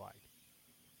Stockman do you like?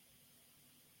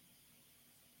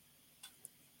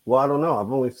 Well, I don't know.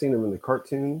 I've only seen him in the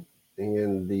cartoon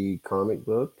and the comic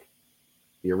book,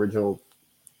 the original,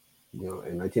 in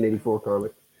 1984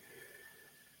 comic.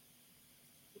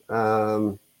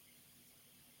 Um,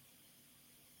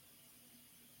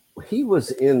 he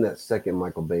was in that second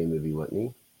Michael Bay movie, wasn't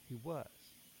he? He was.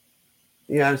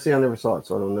 Yeah, I see. I never saw it,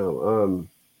 so I don't know.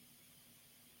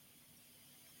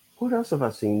 What else have I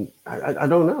seen? I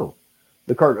don't know.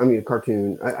 The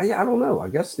cartoon. I don't know. I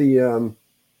guess the.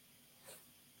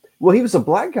 Well, he was a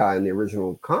black guy in the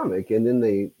original comic, and then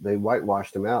they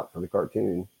whitewashed him out for the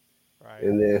cartoon, Right.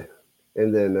 and then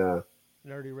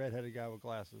Nerdy redheaded guy with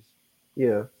glasses.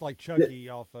 yeah, It's like Chucky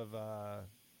off of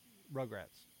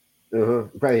Rugrats.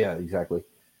 right, yeah, exactly.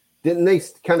 Didn't they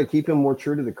kind of keep him more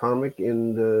true to the comic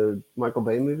in the Michael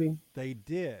Bay movie? They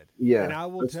did. Yeah, And I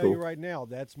will that's tell cool. you right now,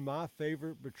 that's my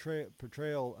favorite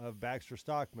portrayal of Baxter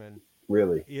Stockman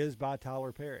Really, is by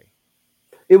Tyler Perry.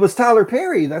 it was Tyler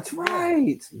Perry. That's Yeah.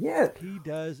 right. Yeah. He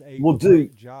does a Well, great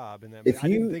dude, job in that. if I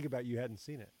didn't you think about you hadn't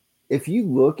seen it. if you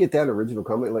look at that original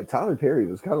comic, like Tyler Perry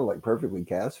was kind of like perfectly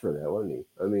cast for that, wasn't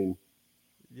he? I mean,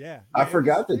 Yeah, I yeah,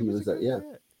 forgot that it he was was a that. good Yeah,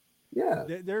 fit. yeah.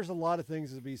 There's a lot of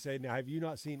things to be said. Now, have you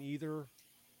not seen either?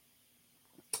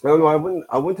 No,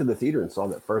 I went to the theater and saw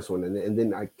that first one, and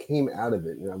then I came out of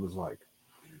it and I was like,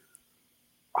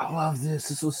 I love this.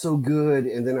 This was so good.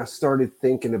 And then I started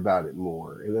thinking about it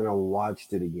more, and then I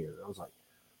watched it again. I was like,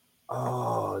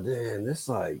 oh, damn, this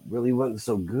like really wasn't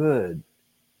so good.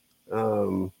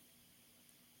 Um,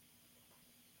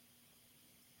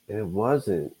 and it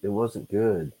wasn't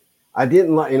good. I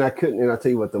didn't like, and I couldn't. And I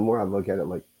tell you what, the more I look at it,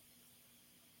 like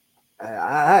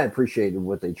I appreciated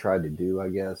what they tried to do. I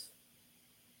guess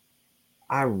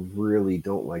I really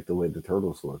don't like the way the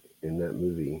turtles look in that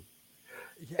movie.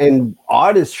 Yeah, And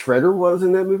odd as Shredder was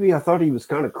in that movie, I thought he was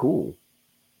kind of cool.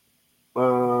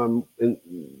 And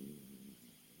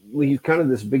well, he's kind of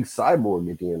this big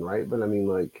cyborg at the end, right? But I mean,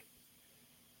 like,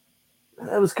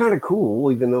 that was kind of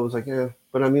cool, even though it was like, yeah.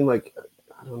 But I mean, like,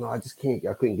 I don't know. I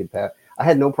couldn't get past. I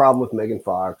had no problem with Megan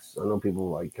Fox. I know people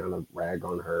like kind of rag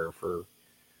on her for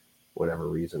whatever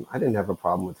reason. I didn't have a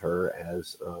problem with her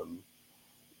as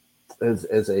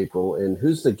April. And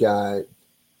who's the guy?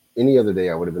 Any other day,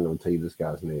 I would have been able to tell you this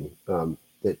guy's name.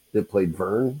 That played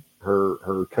Vern,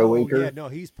 her Oh yeah, co-anchor. no,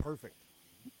 he's perfect.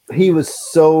 He was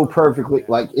so Perfect in perfectly that.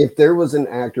 like if there was an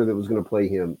actor that was going to play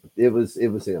him, it was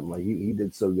him. Like he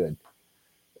did so good.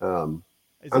 Um,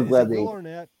 I'm Is it glad Will they.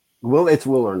 Arnett? Well, it's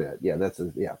Will Arnett. Yeah,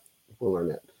 yeah, Will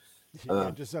Arnett. Yeah,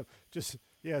 Uh,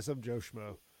 some Joe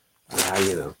Schmo.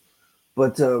 yeah.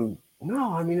 But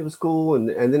no, I mean it was cool, and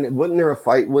then wasn't there a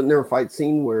fight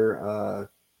scene where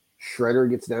Shredder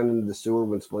gets down into the sewer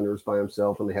when Splinter's by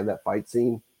himself, and they have that fight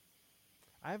scene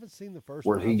I haven't seen the first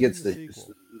where one. he I've seen gets the the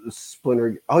sequel.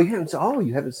 Splinter. Oh,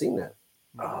 you haven't seen that.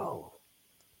 Oh,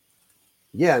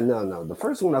 yeah, no. The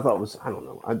first one I thought was, I don't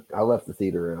know. I left the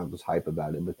theater and I was hype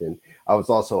about it, but then I was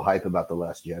also hype about The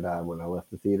Last Jedi when I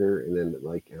left the theater, and then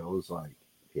like I was like,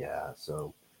 yeah.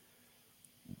 So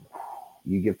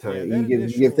you give Yeah, time, that you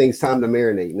give initial things time to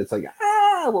marinate, and it's like,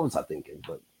 what was I thinking?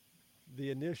 But the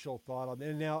initial thought on,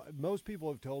 and now most people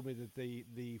have told me that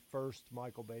the first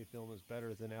Michael Bay film is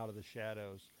better than Out of the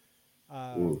Shadows.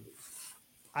 mm,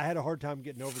 I had a hard time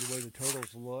getting over the way the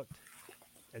turtles looked,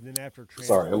 and then after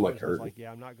sorry, I'm like Transformers, I was hurting. like,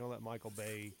 yeah, I'm not gonna let Michael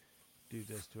Bay do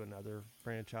this to another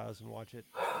franchise and watch it.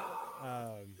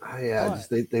 Yeah, But just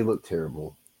they look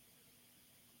terrible.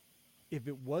 if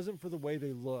it wasn't for the way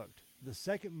they looked, the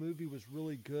second movie was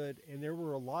really good, and there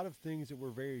were a lot of things that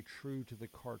were very true to the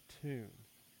cartoon.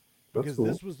 That's Because cool.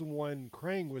 this was the one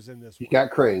Krang was in this You one.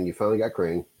 got Crane. You finally got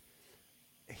Crane.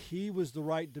 He was the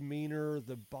right demeanor.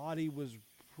 The body was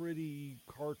pretty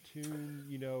cartoon,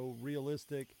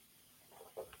 realistic.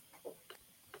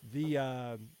 The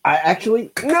I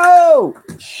actually no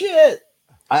shit.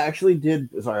 I actually did.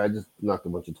 Sorry, I just knocked a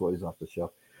bunch of toys off the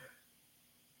shelf.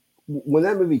 When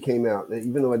that movie came out,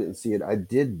 even though I didn't see it, I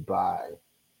did buy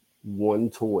one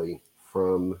toy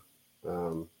from.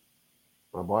 Um,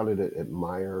 I bought it at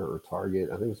Meyer or Target.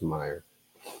 I think it was Meyer.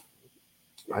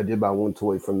 I did buy one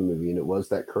toy from the movie, and it was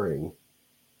that Krang,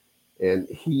 and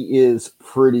he is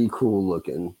pretty cool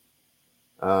looking.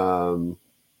 Um,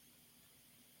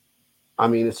 I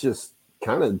mean, it's just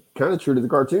kind of true to the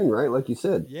cartoon, right? Like you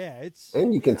said, yeah, it's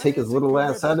and you can take his it's a little good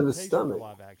ass out of his representation for stomach.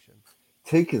 live action.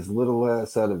 Take his little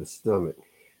ass out of his stomach,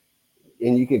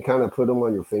 and you can kind of put him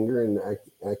on your finger and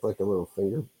act like a little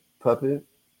finger puppet.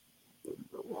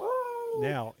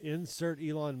 Now insert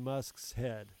Elon Musk's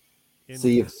head into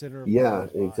See the if center of yeah,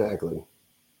 Krang's body. exactly.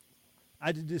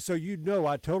 I did so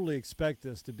I totally expect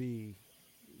this to be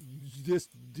this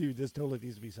dude. This totally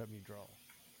needs to be something you draw.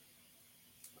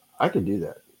 I could do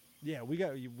that. Yeah, we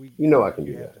You know I can you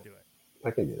do have that. to do it.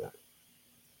 I can do that.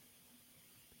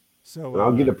 So And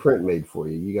I'll get a print made for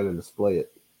you. You got to display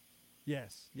it.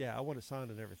 yes, yeah, I want it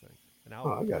signed and everything, and I Oh,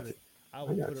 will I put got you. it. I I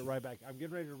will put got it you. right back. I'm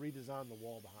getting ready to redesign the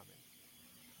wall behind me,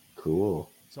 Cool.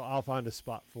 so I'll find a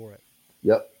spot for it.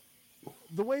 Yep.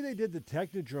 The way they did the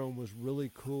Technodrome was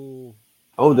really cool,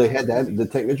 Oh, they had because that. The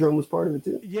Technodrome was part of it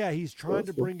too. he's Oh, trying that's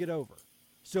to cool. bring it over,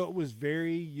 so it was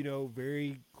very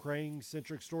very Krang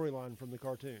centric storyline from the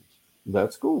cartoons,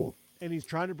 That's cool. and he's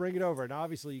trying to bring it over, and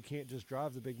obviously you can't just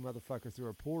drive the big motherfucker through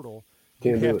a portal.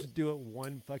 You Can't do have it. to do it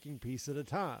one fucking piece at a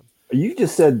time. You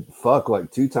just said fuck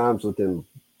like two times within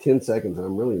 10 seconds, and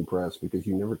I'm really impressed because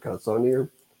you never cuss on here.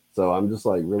 So I'm just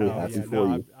like really Oh happy yeah, no, for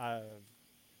you.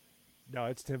 no,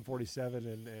 it's 10:47,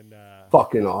 and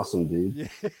Fucking awesome, dude. yeah.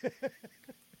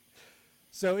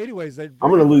 So, anyways, they I'm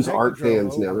bring gonna the lose art Technodrome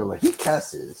fans now. They're over like, he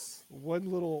cusses.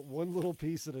 one little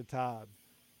piece at a time,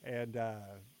 and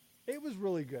it was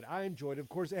really good. I enjoyed it. Of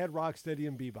course, it had Rocksteady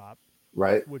and Bebop,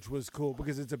 Right? which was cool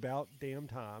because it's about damn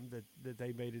time that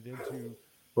they made it into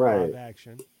live Right.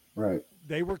 action. Right.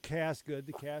 They were cast good.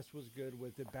 The cast was good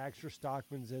with it. Baxter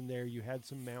Stockman's in there. You had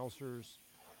some Mousers.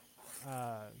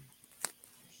 Uh,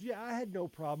 yeah, I had no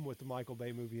problem with the Michael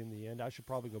Bay movie in the end. I should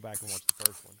probably go back and watch the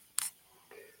first one.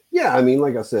 Yeah, I mean,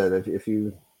 like I said, if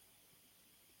you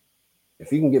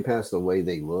can get past the way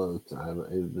they looked,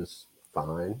 it was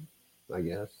fine, I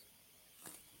guess.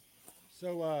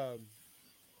 So,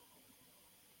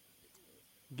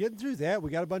 getting through that, we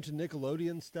got a bunch of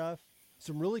Nickelodeon stuff.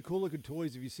 Some really cool looking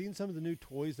toys. Have you seen some of the new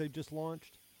toys they just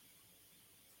launched?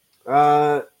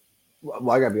 Uh,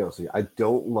 well, I gotta be honest with you. I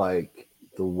don't like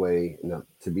the way. Now,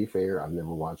 to be fair, I've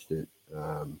never watched it.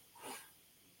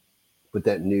 But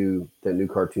that new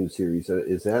cartoon series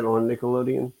is that on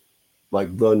Nickelodeon?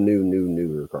 Like the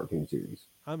newer cartoon series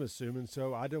I'm assuming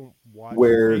so. I don't watch it.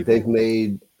 where they've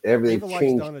made Ava they've likes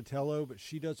changed. Donatello, but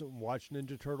she doesn't watch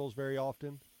Ninja Turtles very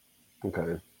often.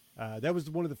 Okay. That was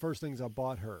one of the first things I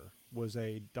bought her was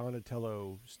a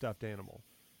Donatello stuffed animal.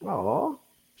 Oh,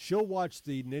 She'll watch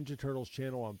the Ninja Turtles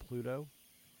channel on Pluto,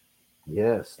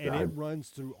 yes. and it runs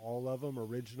through all of them,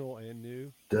 original and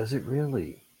new. Does it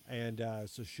really? And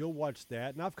so she'll watch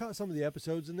that. And I've caught some of the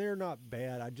episodes, and they're not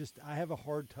bad. I have a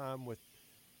hard time with.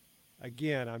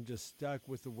 Again, I'm just stuck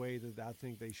with the way that I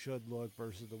think they should look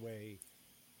versus the way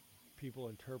people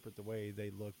interpret the way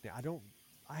they look now.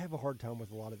 I have a hard time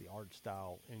with a lot of the art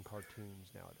style in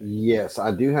cartoons nowadays. Yes,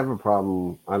 I do have a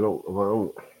problem. I don't.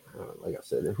 Well, like I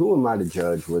said, who am I to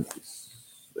judge what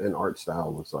an art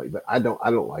style looks like? But I don't.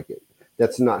 I don't like it.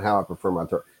 That's not how I prefer my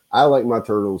turtle. I like my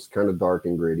turtles kind of dark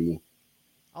and gritty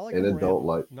I like and them adult round,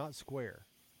 like. not square.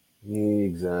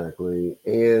 Exactly.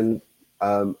 And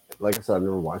like I said, I've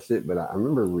never watched it, but I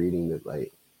remember reading that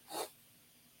like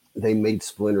they made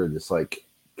Splinter this like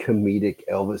comedic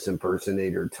Elvis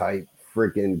impersonator type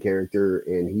freaking character,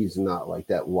 and he's not like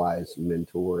that wise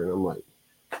mentor. And I'm like,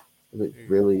 is it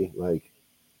really like?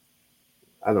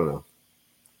 I don't know.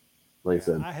 Like I Yeah,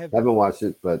 said, haven't watched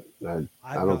it, but I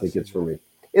I have don't not think seen it's for it. me.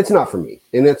 It's not for me,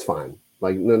 and it's fine.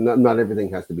 Like not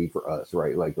everything has to be for us,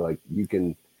 right? Like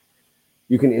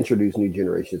you can introduce new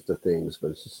generations to things,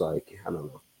 but it's just like I don't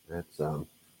know. That's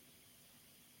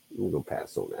we'll go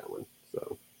pass on that one.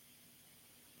 So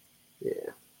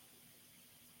yeah,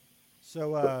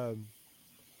 So, but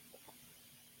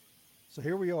so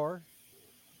here we are,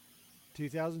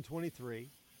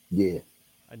 2023. yeah,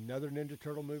 Another Ninja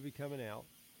Turtle movie coming out.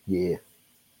 yeah.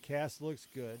 Cast looks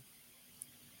good.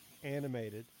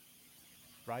 Animated,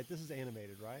 right? This is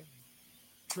animated, right?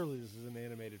 Surely this is an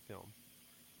animated film.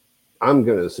 I'm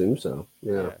gonna assume so.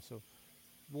 Yeah, Yeah. So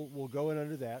we'll go in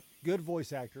under that. Good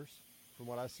voice actors, from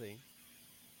what I've seen.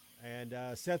 And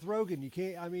Seth Rogen, you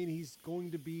can't. I mean, he's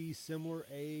going to be similar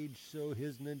age, so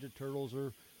his Ninja Turtles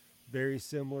are very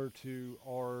similar to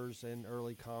ours and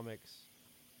early comics.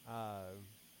 Uh,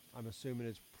 I'm assuming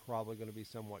it's probably going to be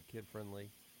somewhat kid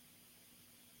friendly.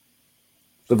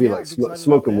 So it'll be yeah, like I'm excited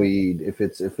about smoking that. weed. If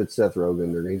it's Seth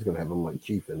Rogen, he's gonna have him like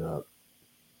chiefing up,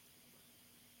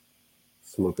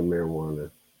 smoking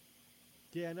marijuana,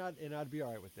 Yeah, and I'd be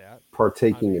all right with that.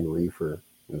 I partaking mean, in reefer.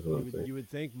 Is what I'm saying. you would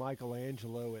think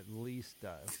Michelangelo at least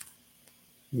does.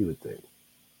 You would think.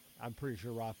 I'm pretty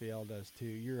sure Raphael does too.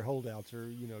 Your holdouts are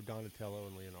Donatello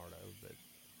and Leonardo, but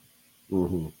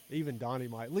Hmm. even Donnie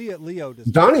might. Leo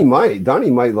does not.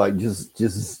 Donnie might like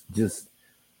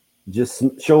just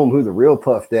show him who the real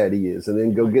Puff Daddy is, and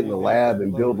then He go might get in the do that. lab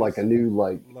and build like a new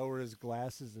like. Lower his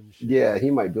glasses and shit. Yeah,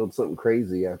 he might build something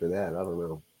crazy after that. I don't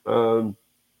know.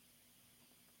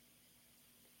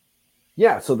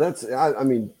 Yeah, so that's. I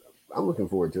mean, I'm looking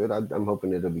forward to it. I'm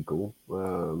hoping it'll be cool.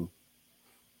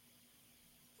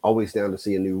 Always down to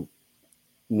see a new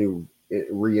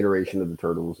reiteration of the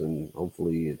turtles, and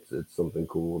hopefully it's something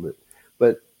cool.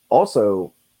 But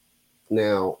also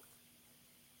now,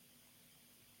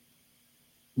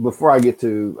 before I get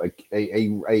to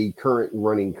a current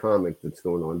running comic that's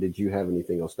going on, did you have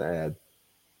anything else to add,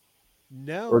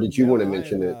 or No, did you want no, to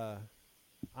mention it?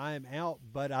 I am out,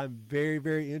 but I'm very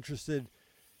very interested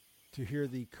to hear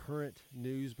the current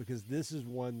news because this is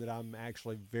one that I'm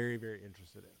actually very very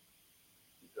interested in.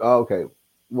 Oh, okay.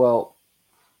 Well,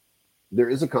 there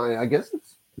is a kind. I guess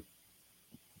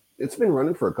it's been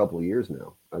running for a couple of years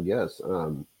now. I guess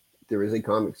there is a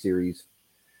comic series.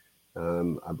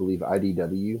 I believe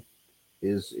IDW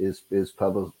is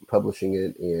publishing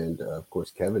it, and of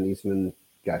course Kevin Eastman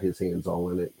got his hands all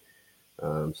in it.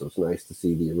 So it's nice to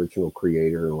see the original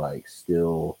creator like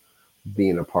still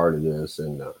being a part of this.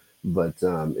 And but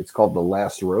it's called The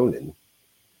Last Ronin,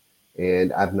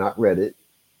 and I've not read it,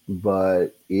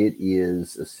 but it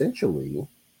is essentially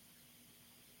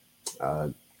uh,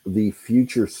 the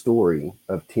future story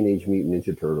of Teenage Mutant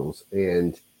Ninja Turtles,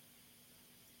 and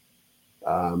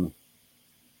um,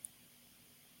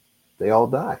 they all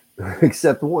die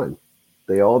except one.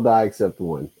 They all die except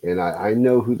one, and I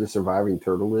know who the surviving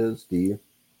turtle is. Do you?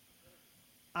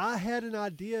 I had an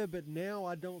idea, but now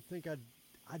I don't think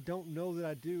I don't know that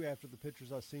I do after the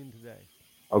pictures I've seen today.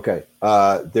 Okay,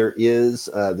 there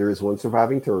is one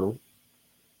surviving turtle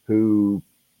who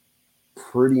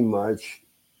pretty much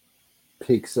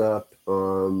picks up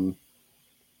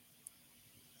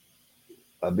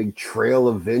a big trail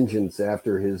of vengeance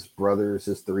after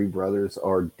his three brothers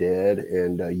are dead,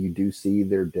 and you do see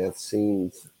their death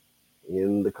scenes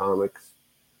in the comics.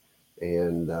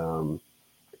 And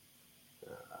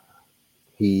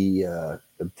he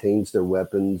obtains their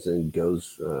weapons and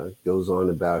goes on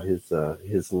about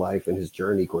his life and his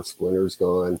journey. Of course, Splinter's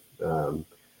gone.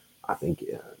 I think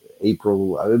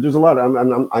April. There's a lot.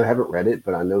 I haven't read it,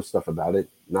 but I know stuff about it.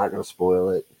 Not going to spoil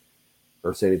it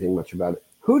or say anything much about it.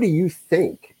 Who do you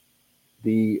think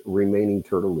the remaining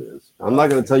turtle is? I'm not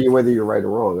going to tell you whether you're right or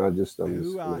wrong. I'm just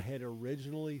Who I gonna, had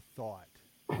originally thought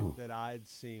that I'd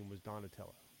seen was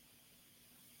Donatello.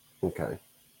 okay.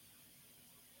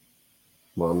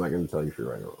 Well, I'm not going to tell you if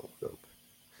you're right or wrong. So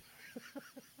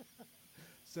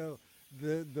So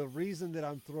the reason that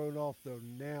I'm thrown off though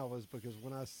now is because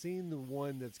when I seen the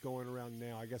one that's going around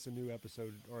now, I guess a new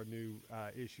episode or a new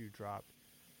issue dropped,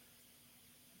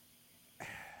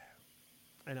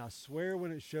 and I swear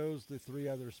when it shows the three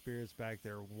other spirits back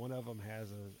there, one of them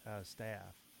has a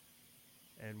staff,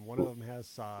 and one of them has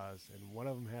saws, and one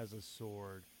of them has a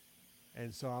sword,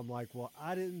 and so I'm like, well,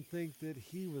 I didn't think that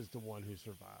he was the one who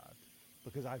survived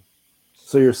because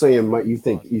So you're saying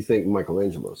Plus, you think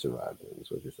Michelangelo survived? Then,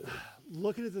 is what you're saying?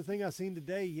 looking at the thing I've seen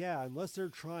today, yeah, unless they're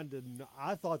trying to,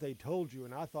 I thought they told you,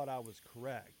 and I thought I was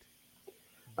correct.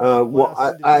 But what Well, I've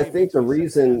seen I today think makes the me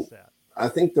second reason guess that.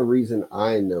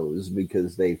 I know is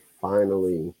because they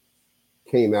finally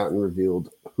came out and revealed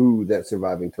who that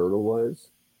surviving turtle was.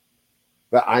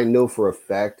 But I know for a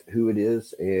fact who it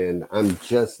is, and I'm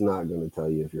just not going to tell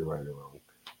you if you're right or wrong,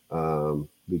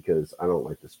 because I don't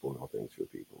like to spoil things for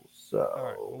people. All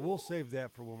right, So, well, we'll save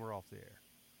that for when we're off the air.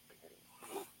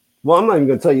 well, I'm not even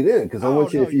going to tell you then, because I Oh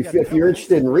want you no, you got to if tell you're me. I'm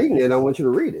interested gonna in read reading it, I this. want you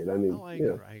to read it. I mean, Oh, I ain't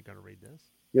gonna read this.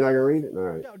 you're not going to read it. All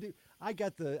right. No, dude, I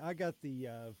got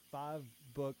the 5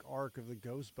 book arc of the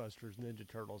Ghostbusters Ninja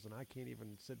Turtles, and I can't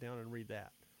even sit down and read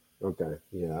that. Okay.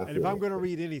 Yeah, I And if feel I'm it. going to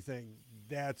read anything,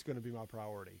 that's going to be my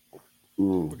priority.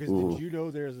 Because did Mm. you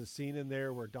know there's a scene in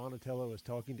there where Donatello is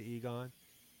talking to Egon,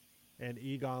 and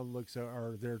Egon looks,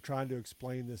 or they're trying to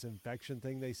explain this infection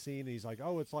thing they seen, and he's like,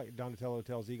 "Oh, it's like," Donatello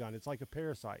tells Egon, "It's like a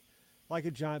parasite, like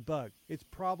a giant bug. It's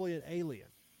probably an alien."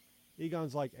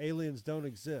 Egon's like, "Aliens don't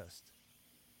exist."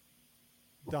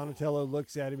 Donatello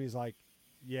looks at him. He's like,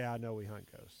 "Yeah, I know we hunt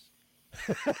ghosts."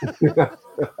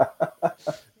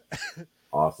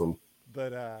 Awesome.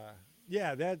 But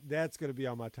yeah, that's going to be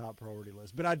on my top priority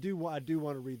list. But I do want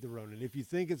to read the Ronin. If you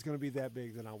think it's going to be that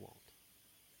big, then I won't.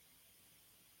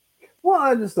 Well,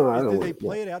 I just don't. I don't Did want they to. Yeah.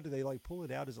 play it out? Did they like pull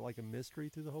it out? Is it like a mystery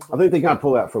through the whole I book? think they got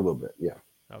pulled out for a little bit. Yeah.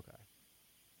 Okay,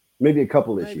 Maybe a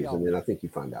couple maybe issues, I'll and then read I it. think you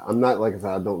find out. I'm not like I said.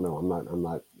 I don't know.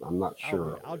 I'm not I'll sure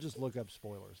read it. of I'll it. just look up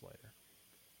spoilers later.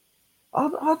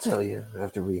 I'll tell you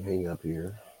after we hang up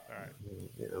here. All right.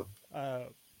 You know.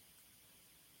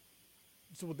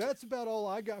 So that's about all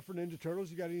I got for Ninja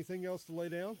Turtles. You got anything else to lay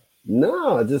down?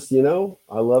 No, I just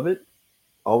I love it.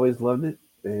 Always loved it,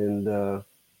 and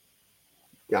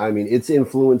I mean, it's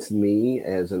influenced me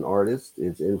as an artist.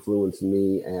 It's influenced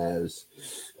me as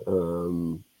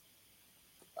um,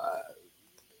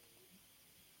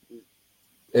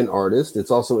 an artist.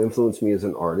 It's also influenced me as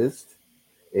an artist,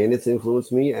 and it's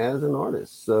influenced me as an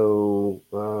artist. So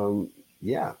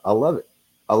yeah, I love it.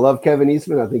 I love Kevin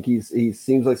Eastman. I think he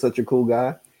seems like such a cool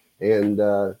guy, and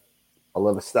I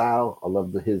love his style. I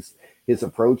love his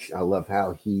approach. I love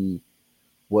how he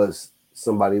was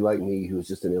somebody like me who was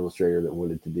just an illustrator that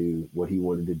wanted to do what he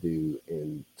wanted to do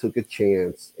and took a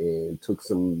chance and took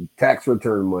some tax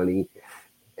return money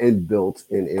and built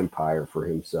an empire for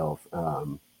himself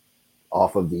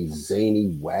off of these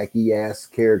zany, wacky ass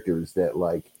characters that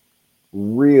like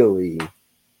really.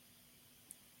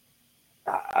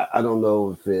 I don't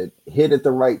know if it hit at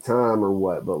the right time or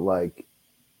what, but like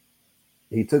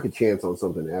he took a chance on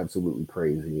something absolutely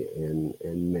crazy and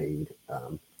made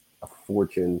a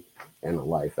fortune and a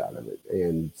life out of it,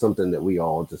 and something that we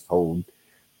all just hold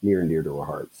near and dear to our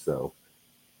hearts. So,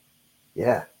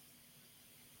 yeah.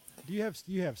 Do you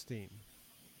have Steam?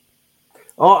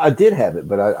 Oh, I did have it,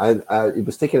 but it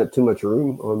was taking up too much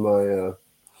room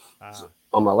Uh,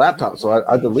 on my have you laptop, so played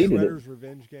I the deleted it. Shredder's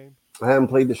Revenge game? I haven't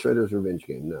played the Shredder's Revenge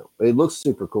game. No, it looks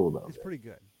super cool though. It's pretty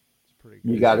good. It's pretty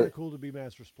good. You It's got kind of it. cool to be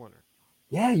Master Splinter.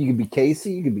 Yeah, you could be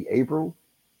Casey. You could be April.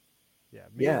 Yeah,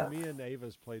 Yeah, me and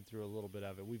Ava's played through a little bit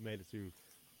of it. We've made it through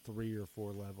 3 or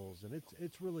 4 levels, and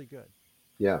it's really good.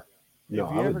 yeah. No,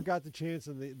 If I you ever would. got the chance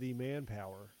and the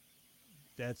manpower,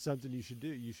 that's something you should do.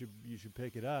 You should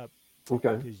pick it up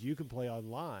Okay. because you can play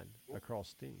online across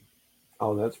Steam,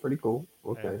 Oh, that's pretty cool.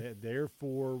 and Okay.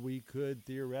 therefore we could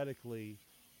theoretically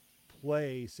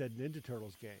play said Ninja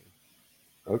Turtles game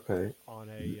Okay. on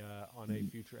a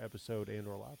future episode and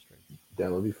or live stream.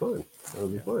 That would be fun. That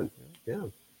would be Yeah, fun. yeah. Yeah.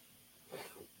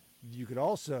 You could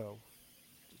also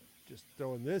just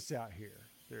throwing this out here.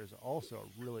 There's also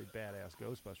a really badass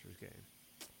Ghostbusters game.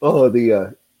 Oh,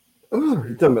 the you're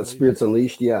Spirits talking about Unleashed. Spirits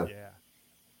Unleashed? Yeah. Yeah.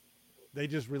 They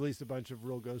just released a bunch of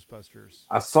real Ghostbusters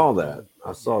I saw that. cartoon.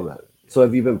 I Yeah, saw that. yeah. So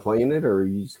have you been playing it, or are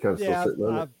you just kind of still Yeah, sitting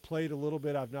on it? I've played a little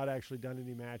bit. I've not actually done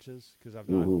any matches because I've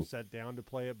not Mm-hmm. sat down to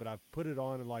play it, but I've put it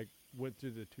on and like went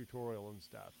through the tutorial and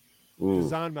stuff. Mm.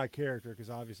 Designed my character because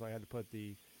obviously I had to put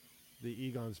the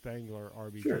Egon Spangler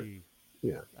Sure. RBG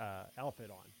Yeah.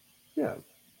 outfit on. Yeah.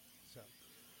 So,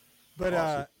 but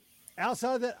Awesome.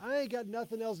 outside of that, I ain't got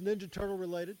nothing else Ninja Turtle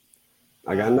related.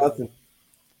 I got Um, nothing.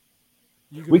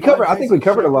 you can We find cover. I think we Jason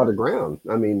covered a lot Shepard. of ground.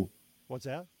 I mean, What's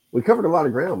that? we covered a lot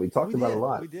of ground. We talked We about a did.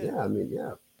 lot. We did. Yeah. I mean,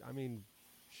 yeah. I mean,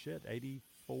 shit,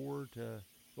 84 to,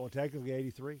 well, technically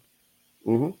 83.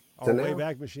 Mm-hmm. Our To way now.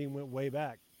 back machine went way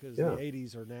back because Yeah. the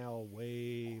 80s are now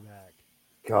way back.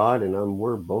 God, and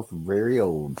we're both very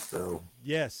old. So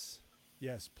Yes.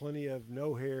 Yes. Plenty of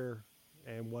no hair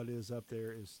and what is up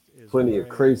there is Plenty of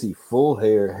gray. crazy full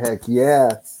hair. Heck yeah.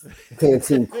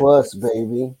 Pantene Plus,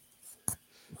 baby.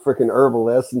 Freaking herbal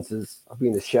essences. I'll be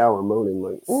in the shower moaning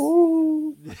like,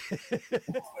 ooh.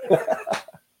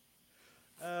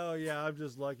 Oh yeah, I'm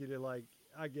just lucky to like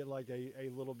I get like a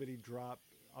little bitty drop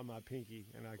on my pinky,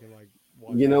 and I can like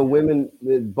wash You my know, hair. women,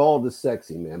 bald is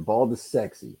sexy, man. Bald is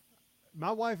sexy.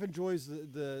 My wife enjoys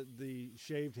the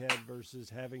shaved head versus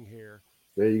having hair.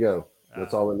 There you go.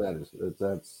 That's all Um, that matters.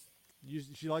 That's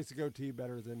she likes the goatee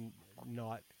better than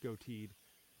not goateed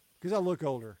because I look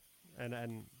older,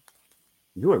 and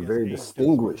you I are guess very age does me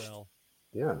distinguished. well.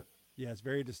 Yeah. Yeah, it's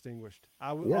very distinguished.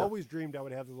 Yeah. Always dreamed I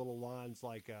would have the little lines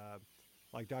like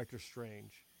Doctor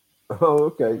Strange Oh,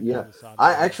 okay. going Yeah. down the side of I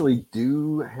my head. actually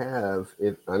do have,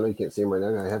 if I know you can't see them right now,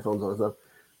 I got headphones on and stuff.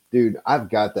 Dude, I've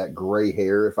got that gray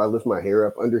hair. If I lift my hair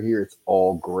up under here, it's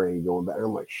all gray going back.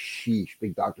 I'm like, sheesh,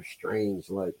 big Doctor Strange.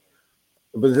 Like,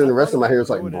 but then I the rest thought of my about hair is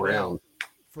like growing it brown. out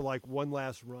for like one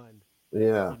last run.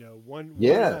 Yeah. You know, one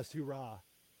Yeah. last hurrah.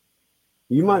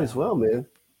 You But might as well, man.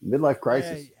 Midlife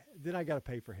crisis. then I got to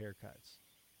pay for haircuts.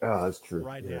 Oh, that's true.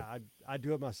 Right Yeah. now, I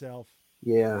do it myself.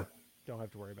 Yeah. Don't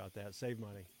have to worry about that. Save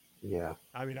money. Yeah.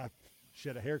 I mean,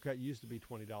 shit. A haircut used to be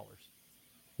 $20.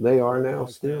 They Like are now $40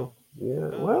 still. now. Yeah.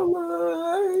 Oh,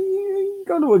 Well, you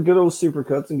go to a good old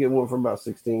Supercuts and get one for about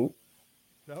 16.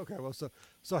 okay. Well, so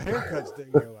haircuts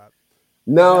didn't go up.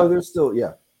 No, Well, they're still,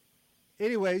 yeah.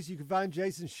 anyways, you can find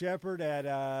Jason Shepard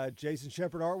at Jason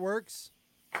Shepard Artworks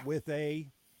with a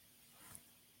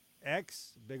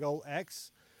X, big old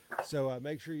X. So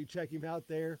make sure you check him out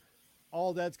there.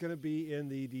 All that's going to be in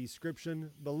the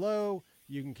description below.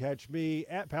 You can catch me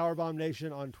at Powerbomb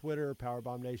Nation on Twitter,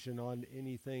 Powerbomb Nation on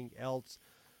anything else.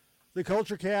 The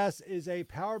Culture Cast is a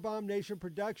Powerbomb Nation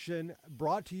production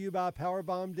brought to you by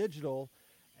Powerbomb Digital.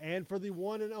 And for the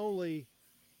one and only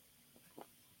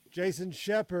Jason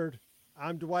Shepard,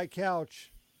 I'm Dwight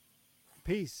Couch.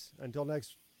 Peace until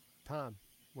next time,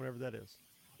 whenever that is.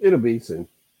 It'll be soon.